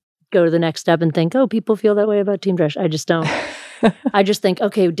go to the next step and think, oh, people feel that way about Team Dresch. I just don't. I just think,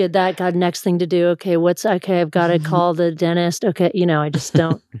 okay, did that, got next thing to do. Okay, I've got to call the dentist. Okay, I just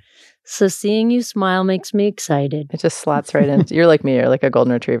don't. So seeing you smile makes me excited. It just slots right in. You're like me. You're like a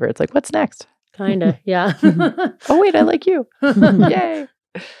golden retriever. It's like, what's next? Kind of, yeah. Oh, wait, I like you. Yay.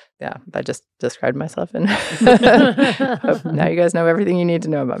 Yeah, I just described myself. And now you guys know everything you need to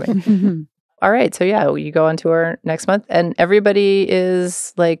know about me. All right. So yeah, you go on tour next month and everybody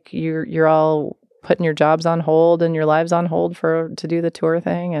is like, you're all putting your jobs on hold and your lives on hold to do the tour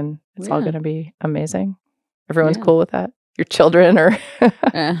thing. And it's all Yeah. going to be amazing. Everyone's Yeah. cool with that. Your children are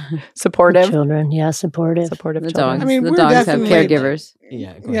supportive. Children, yeah, supportive. Supportive The children. dogs. I mean, the we're dogs have definitely- caregivers.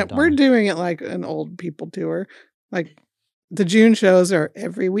 Yeah, go Yeah, ahead, we're Donna. doing it like an old people tour. Like the June shows are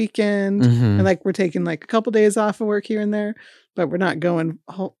every weekend, Mhm. and like we're taking like a couple days off of work here and there, but we're not going,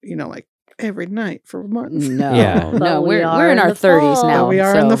 like every night for months. No, Yeah. no, But we we're are in in our the 30s fall. now. But we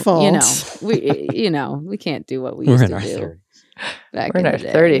are in the so, we can't do what we We're used in to our do 30s. back We're in the our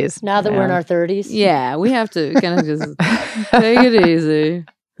day. 30s. Now that we're in man. our 30s. Yeah, we have to kind of just take it easy.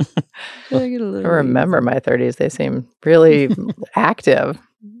 Take it a I little. remember my 30s. They seem really active.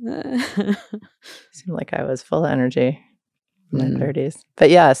 easy. Seemed like I was full of energy in my Mm. 30s.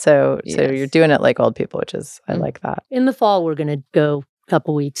 But yeah, so you're Yes. doing it like old people, which is I Mm. like that. In the fall, we're going to go a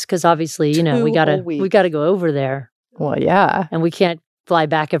couple weeks because obviously, we 2 gotta whole we gotta go over there, Well, yeah. and we can't fly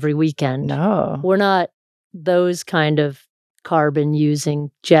back every weekend. No. We're not those kind of carbon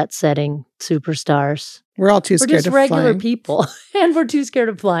using, jet setting superstars. We're all too We're scared just of regular flying. people, and we're too scared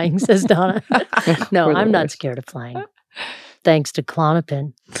of flying, says Donna. No, We're the I'm not worst. scared of flying. Thanks to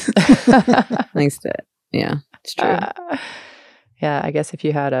Klonopin. Thanks to it. Yeah, it's true. Yeah, I guess if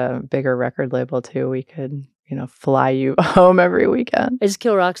you had a bigger record label too, we could, fly you home every weekend. Is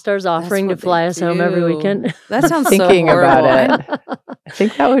Kill Rock Stars offering to what they fly us home every do. weekend? That sounds Thinking so horrible. about it. I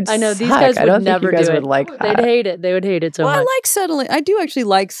think that would I know these suck. guys I would don't never think you guys do would it. like that. They'd hate it. They would hate it so Well, I much. like settling. I do actually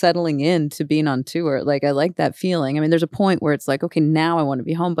like settling in to being on tour. Like I like that feeling. I mean, there's a point where it's like, okay, now I want to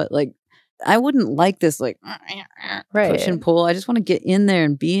be home, but like, I wouldn't like this like Right. push and pull. I just want to get in there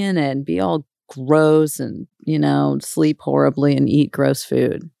and be in it and be all gross and sleep horribly and eat gross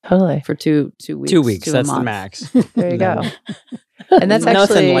food Totally. for 2 weeks. 2 weeks. to a That's the month. max. There you No. go. And that's Nothing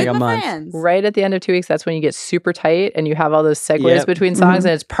actually like a With my month. friends. right at the end of 2 weeks. That's when you get super tight and you have all those segues Yep. between songs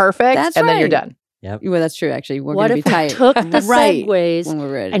and it's perfect. That's and then you're right. done. Well, that's true. Actually, we're What going to if be we tight took the right segues when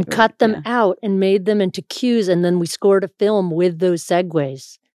we're ready and for cut it. them Yeah. out and made them into cues, and then we scored a film with those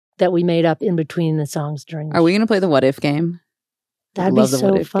segues that we made up in between the songs during the Are we show. going to play the what if game? That'd be love the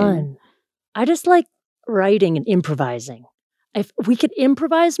what so if game. fun. I just like writing and improvising. If we could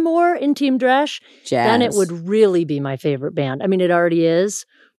improvise more in Team Dresch, Jazz. then it would really be my favorite band. I mean, it already is,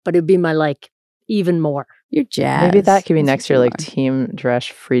 but it'd be my even more. You're jazz. Maybe that could be That's next what year, you like are. Team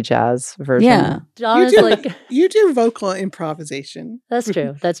Dresch free jazz version. Yeah. Donna's do- like, You do vocal improvisation. that's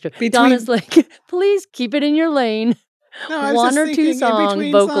true. That's true. Between- Donna's like, please keep it in your lane. No, I was One just or thinking two in song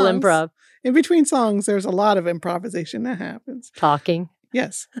between vocal songs- improv. In between songs, there's a lot of improvisation that happens. Talking.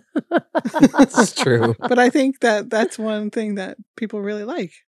 Yes. It's true. But I think that's one thing that people really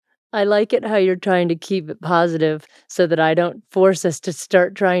like. I like it how you're trying to keep it positive so that I don't force us to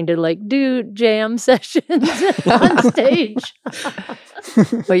start trying to do jam sessions on stage.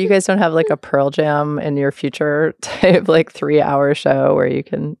 Well, you guys don't have like a Pearl Jam in your future type, like 3-hour show where you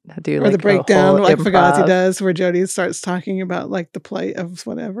can do Or like the breakdown, whole like Fugazi improv? does, where Jody starts talking about like the play of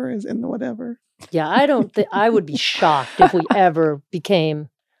whatever is in the whatever. Yeah, I don't think I would be shocked if we ever became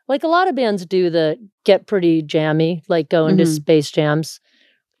like a lot of bands do the get pretty jammy, like go into Mhm. space jams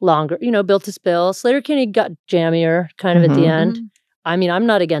longer, Built to Spill. Slater-Kinney got jammier kind of at the Mhm. end. I mean, I'm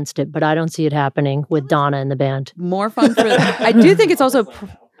not against it, but I don't see it happening with Donna in the band. More fun for I do think it's also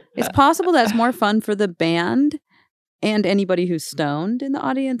it's possible that it's more fun for the band and anybody who's stoned in the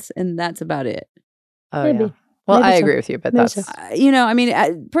audience, and that's about it. Oh, Maybe. yeah. Well, Maybe I so. agree with you, but Maybe that's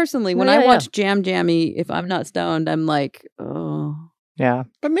so. Personally, when Yeah, I yeah. watch Jam Jammy, if I'm not stoned, I'm like, oh. yeah.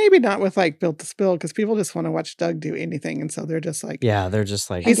 But maybe not with like Built to Spill, because people just want to watch Doug do anything. And so they're just like, Yeah, they're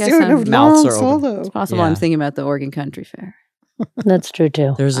just like, he's guess doing a I'm- Mouths long are open. solo. It's possible I'm Yeah. thinking about the Oregon Country Fair. That's true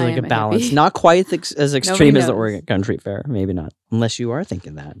too. there's I like a am a balance. hippie. Not quite as extreme as the knows. Oregon Country Fair. Maybe not. Unless you are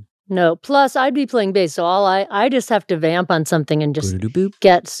thinking that. No, plus I'd be playing bass, so I just have to vamp on something and just Boop-a-doop-boop.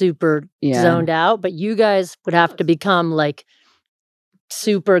 get super Yeah. zoned out. But you guys would have to become like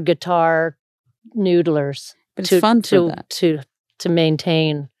super guitar noodlers But it's fun for to that. to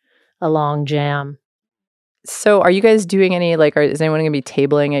maintain a long jam. So are you guys doing any, like, is anyone going to be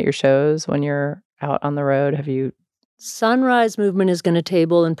tabling at your shows when you're out on the road? Have you? Sunrise Movement is going to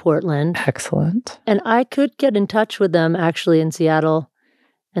table in Portland, Excellent. and I could get in touch with them actually in Seattle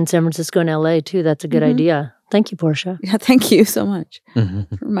and San Francisco and LA too. That's a good Mhm. idea. Thank you, Portia. Yeah, thank you so much Mhm.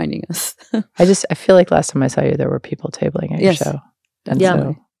 for reminding us. I feel like last time I saw you, there were people tabling at Yes. your show. And Yeah.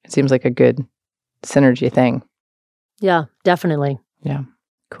 so it seems like a good synergy thing. Yeah, definitely. Yeah.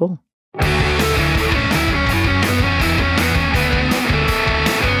 Cool.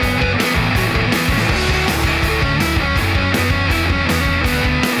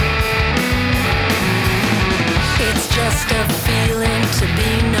 It's just a feeling to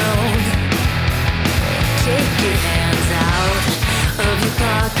be known. Take your hands out of your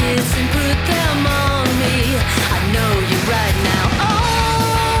pockets and put them on me. I know you right now.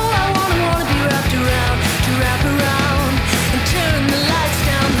 Oh, I wanna be wrapped around, to wrap around and turn the lights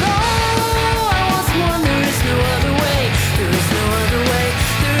down low. I want someone, there is no other way. There is no other way.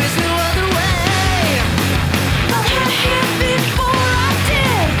 There is no other way. I've had here before I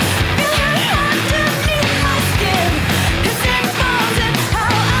did. Feel it underneath my skin. It's exposing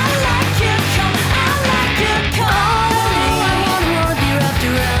how I like you come. I like you come. Oh, I wanna be wrapped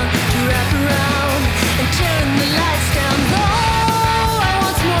around, to wrap around and turn the lights down low. I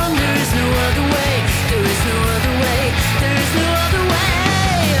want someone, there is no other way. There is no other way. There is no other way.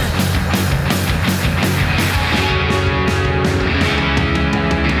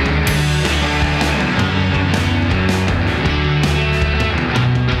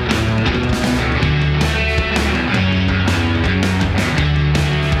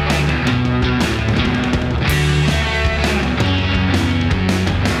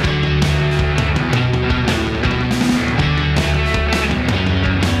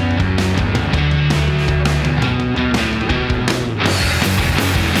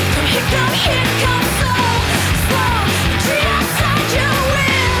 Here comes slow, slow. Tree outside your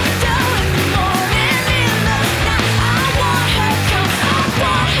window in the morning, in the night. I want her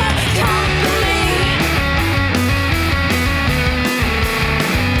company.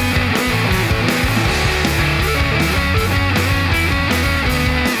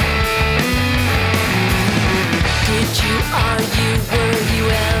 Did you argue? Were you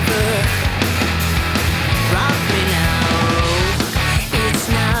ever? Rock me now. It's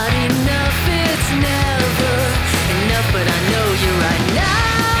not enough, it's never enough, but I know you right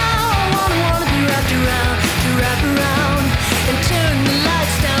now. I wanna be wrapped around, to wrap around and turn the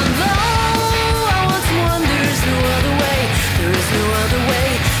lights down low. I want someone, there is no other way. There is no other way.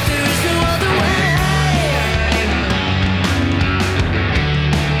 There is no other way.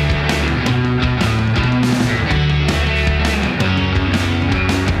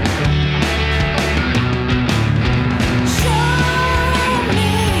 Show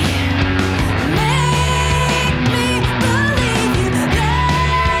me, make me believe you,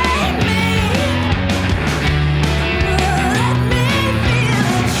 let me feel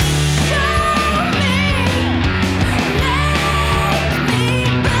it. Show me, make me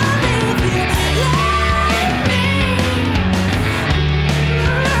believe you, let me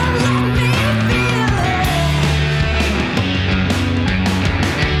feel it.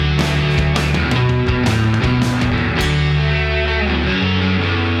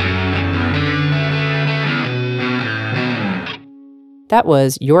 That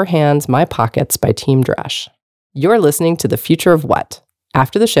was Your Hands, My Pockets by Team Dresch. You're listening to The Future of What?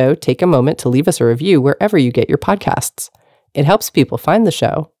 After the show, take a moment to leave us a review wherever you get your podcasts. It helps people find the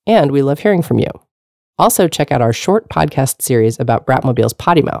show, and we love hearing from you. Also, check out our short podcast series about Bratmobile's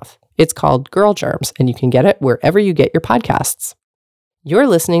potty mouth. It's called Girl Germs, and you can get it wherever you get your podcasts. You're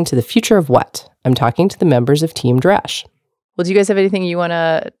listening to The Future of What? I'm talking to the members of Team Dresch. Well, do you guys have anything you want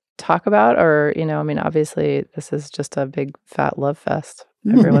to talk about? Or, obviously this is just a big fat love fest.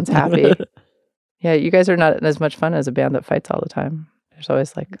 Everyone's happy. Yeah, you guys are not as much fun as a band that fights all the time. There's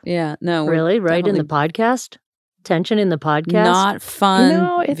always like... Yeah, no. we're Really? Right in the definitely podcast? Tension in the podcast? Not fun.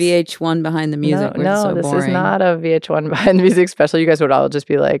 No, it's- VH1 behind the music. We're so this boring. is not a VH1 behind the music special. You guys would all just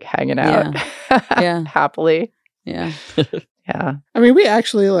be like hanging out Yeah. happily. Yeah. Yeah. I mean, we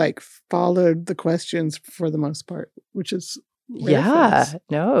actually like followed the questions for the most part, which is rare for us.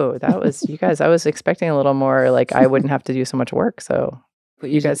 No, that was you guys. I was expecting a little more like I wouldn't have to do so much work. So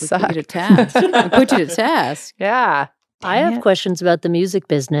you guys we suck. Put you to task. We put you to task. Yeah. I have questions about the music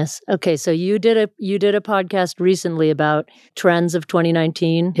business. Okay, so you did a podcast recently about trends of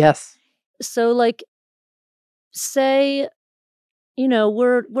 2019. Yes. So like say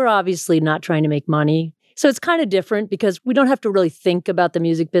we're obviously not trying to make money. So it's kind of different because we don't have to really think about the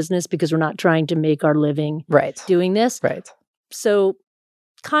music business because we're not trying to make our living Right. doing this. Right. So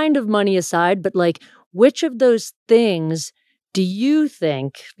kind of money aside, but like which of those things do you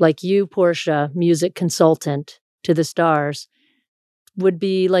think, like you, Portia, music consultant to the stars, would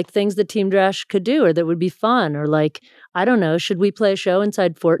be like things that Team Dresch could do or that would be fun? Or like, I don't know, should we play a show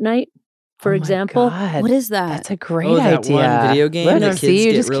inside Fortnite, for example? God. What is that? That's a great that idea. one video game Look, that kids see,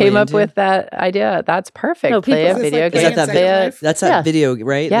 you get just really came up into? with that idea. That's perfect. No, Play a people- video Is game. that that Play a- Life? That's that Yeah. video,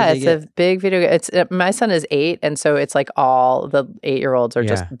 right? Yeah, that it's they a big video. It's my son is 8, and so it's like all the 8-year-olds are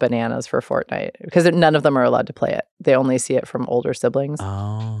just Yeah. bananas for Fortnite because none of them are allowed to play it. They only see it from older siblings.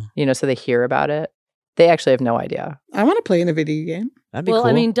 Oh, So they hear about it. They actually have no idea. I want to play in a video game. that'd be Well, cool.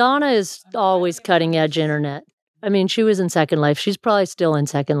 I mean, Donna is always cutting edge internet. I mean, she was in Second Life. She's probably still in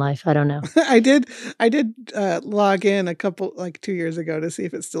Second Life. I don't know. I did log in a couple 2 years ago to see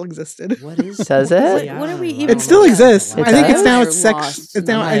if it still existed. what is? Does it? What are we I even- don't It still know. exists. It I think it's does? now You're it's sex. lost. It's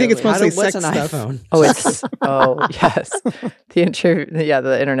now. I think it's How mostly do- what's sex an stuff. iPhone? Oh, it's yes. The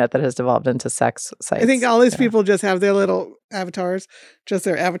internet that has devolved into sex sites. I think all these Yeah. people just have their little avatars, just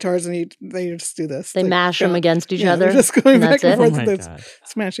their avatars, and they just do this. They Like, mash them yeah, against each yeah, other. they're just going and back that's and it? Oh forth. my They're God.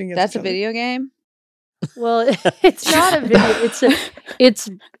 smashing. against That's a each other. video game? Well, it's not a video. It's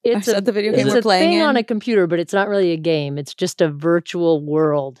Is that the video game it's we're a playing thing in? on a computer, but it's not really a game. It's just a virtual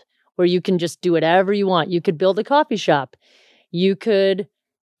world where you can just do whatever you want. You could build a coffee shop. You could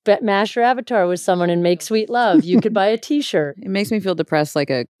mash your avatar with someone and make sweet love. You could buy a T-shirt. It makes me feel depressed,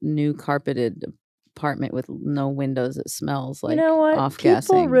 like a new carpeted apartment with no windows that smells like you know what? off People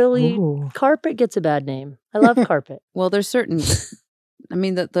gassing. really Ooh. carpet gets a bad name. I love carpet. Well, there's certain. I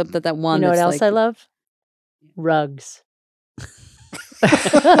mean, that You one. know what that's else like, I love? Rugs.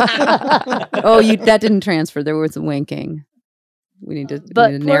 Oh, that didn't transfer. There was winking. We need to,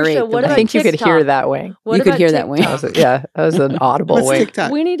 But we need to narrate. Portia, the what I about think you could hear TikTok? that wing. What You could about hear that wing. TikTok? That was an audible What's wing.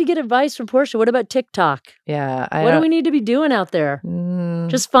 TikTok? We need to get advice from Portia. What about TikTok? Yeah. What do we need to be doing out there?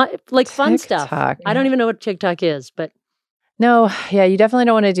 Just fun, fun stuff. TikTok, I don't yeah. even know what TikTok is, but No, yeah, you definitely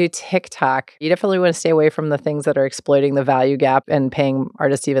don't want to do TikTok. You definitely want to stay away from the things that are exploiting the value gap and paying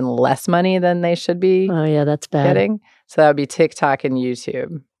artists even less money than they should be oh yeah, that's bad. getting. So that would be TikTok and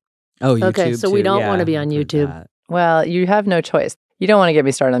YouTube. Oh, YouTube. Okay, so we too. don't Yeah, wanna be on I've heard YouTube. that. Well, you have no choice. You don't want to get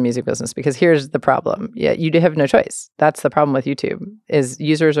me started on the music business because here's the problem. Yeah, you do have no choice. That's the problem with YouTube is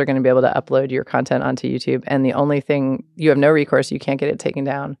users are going to be able to upload your content onto YouTube. And the only thing, you have no recourse. You can't get it taken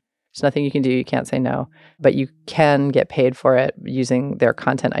down. There's nothing you can do. You can't say no. But you can get paid for it using their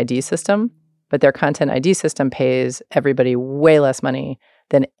content ID system. But their content ID system pays everybody way less money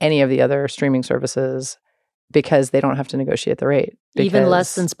than any of the other streaming services because they don't have to negotiate the rate. Even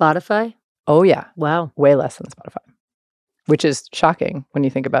less than Because- Spotify? Oh, yeah. Wow, Way less than Spotify. Which is shocking when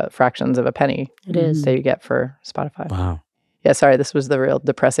you think about fractions of a penny it is. that you get for Spotify. Wow. Yeah, sorry, this was the real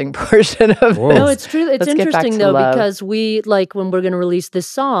depressing portion of Whoa. this. No, it's true. It's Let's get back interesting to though love. because we like when we're going to release this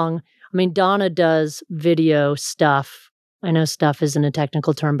song. I mean, Donna does video stuff. I know stuff isn't a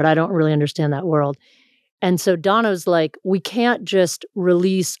technical term, but I don't really understand that world. And so Donna's like, we can't just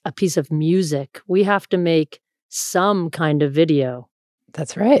release a piece of music. We have to make some kind of video.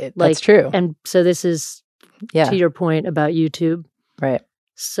 That's right. Like, That's true. And so this is Yeah, to your point about YouTube. right.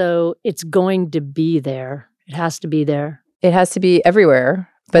 So it's going to be there. It has to be there. It has to be everywhere.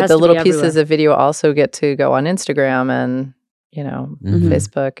 has But the to be little pieces everywhere. of video also get to go on Instagram and, Mhm.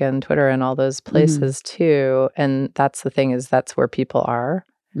 Facebook and Twitter and all those places too. And that's the thing is that's where people are.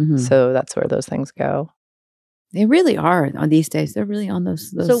 Mhm. So that's where those things go. They really are on these days. They're really on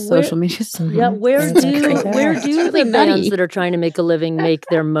those So social media sites. Yeah, where It's do crazy. the really bands nutty. that are trying to make a living make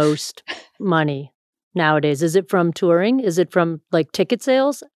their most money nowadays? Is it from touring? Is it from like ticket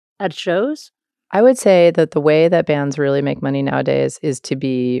sales at shows? I would say that the way that bands really make money nowadays is to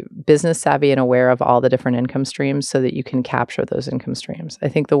be business savvy and aware of all the different income streams so that you can capture those income streams. I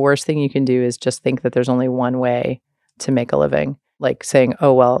think the worst thing you can do is just think that there's only one way to make a living, like saying,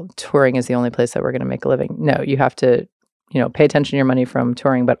 oh, well, touring is the only place that we're going to make a living. No, you have to, pay attention to your money from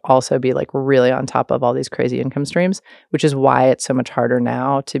touring, but also be like really on top of all these crazy income streams, which is why it's so much harder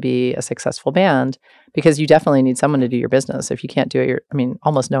now to be a successful band, because you definitely need someone to do your business. If you can't do it,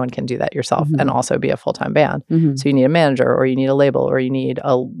 almost no one can do that yourself and also be a full-time band. Mhm. So you need a manager, or you need a label, or you need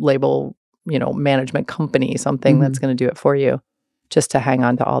a label, management company, something that's going to do it for you, just to hang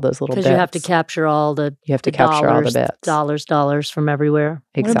on to all those little bits. Because you have to capture all the You have to capture all the bits. dollars from everywhere.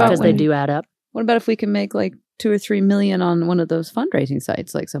 Exactly. Because they do add up. What about if we can make like 2 or 3 million on one of those fundraising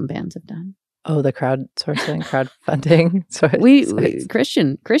sites like some bands have done? Oh, the crowdfunding. So We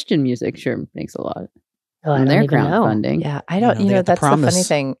Christian music sure makes a lot Oh, I from don't their even know. crowdfunding. yeah, I don't, they got the that's the funny promise.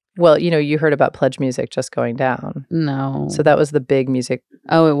 thing. Well, you heard about Pledge Music just going down. No. So that was the big music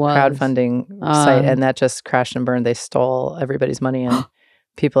oh, it was crowdfunding site, and that just crashed and burned. They stole everybody's money, and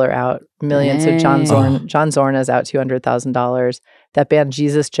people are out millions. So John Dang. Zorn is out $200,000. That band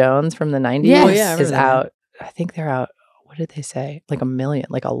Jesus Jones from the 90s Yes. Oh, yeah, I remember is that band. out. I think they're out. What did they say? Like 1 million,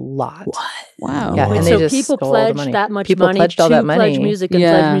 like a lot. Wow. Yeah, Wait, and so they just people stole the pledged money. that much People money pledged all to that money. Pledge Music, and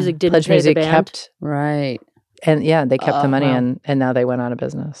Yeah. Pledge Music didn't Pledge pay Music the band. kept, Right. and yeah, they kept the Oh, money, wow. and now they went out of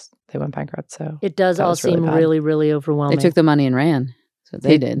business. They went bankrupt. So It does That all was really seem bad. really, really overwhelming. They took the money and ran. So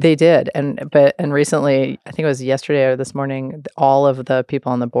they did. They did, and recently, I think it was yesterday or this morning, all of the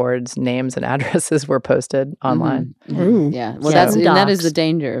people on the board's names and addresses were posted online. Mhm. Ooh. Yeah. Well, Yeah. that is the Doxed.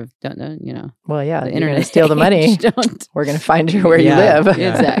 danger of Well, yeah, the you're internet. going to steal the money. age. Don't. We're going to find you where Yeah. you live. Yeah.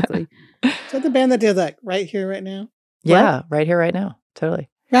 Exactly. Is that the band that did that right here, right now? Yeah, right here, right now. Totally.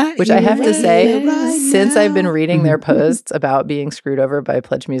 Right. Which I have to here, say, right since I've been now. reading their posts about being screwed over by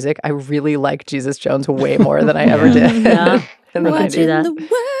Pledge Music, I really like Jesus Jones way more than I ever did. Yeah. in the I can see 90s. that. the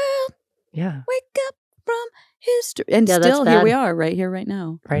world Yeah, wake up from history? And Yeah, that's still, here we bad. are, right here, right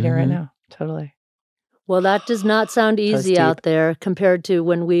now. right here, right Mhm. now. Totally. Well, that does not sound easy deep. out there compared to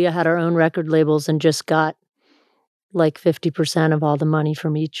when we had our own record labels and just got like 50% of all the money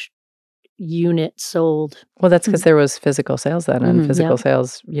from each unit sold. Well, that's because there was physical sales then, and Mhm, physical yep.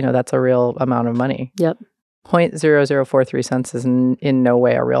 sales, that's a real amount of money. Yep. 0.0043 cents is in no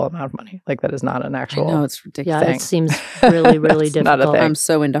way a real amount of money. Like that is not an I actual. know it's ridiculous. Yeah, Thing. it seems really, really That's not a difficult. thing. I'm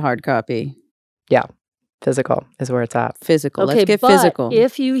so into hard copy. Physical is where it's at. Physical. Okay, Let's get but physical.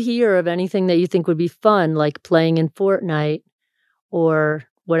 if you hear of anything that you think would be fun, like playing in Fortnite or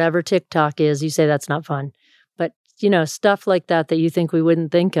whatever TikTok is, you say that's not fun. But, stuff like that you think we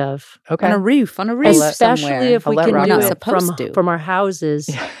wouldn't think of. Okay. on a roof Especially somewhere. if I'll we let can Rob do know. We're not it supposed to. from our houses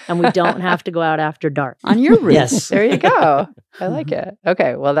and we don't have to go out after dark. on your roof. Yes. There you go. I like it.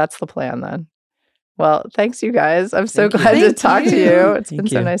 Okay. Well, that's the plan then. Well, thanks, you guys. I'm so Thank you. glad to Thank talk to you. you. It's Thank been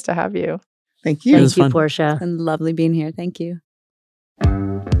so you. nice to have you. Thank It you. was Thank you, fun. Portia. It's been lovely being here. Thank you.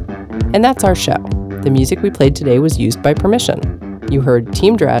 And that's our show. The music we played today was used by permission. You heard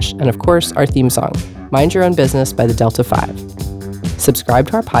Team Dresch and, of course, our theme song, Mind Your Own Business by the Delta 5. Subscribe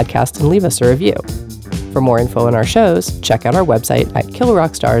to our podcast and leave us a review. For more info on our shows, check out our website at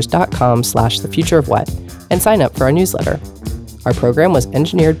killrockstars.com/thefutureofwhat and sign up for our newsletter. Our program was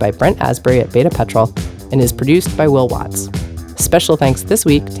engineered by Brent Asbury at Beta Petrol and is produced by Will Watts. Special thanks this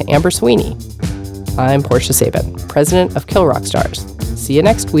week to Amber Sweeney. I'm Portia Sabin, president of Kill Rock Stars. See you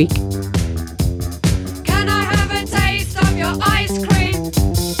next week.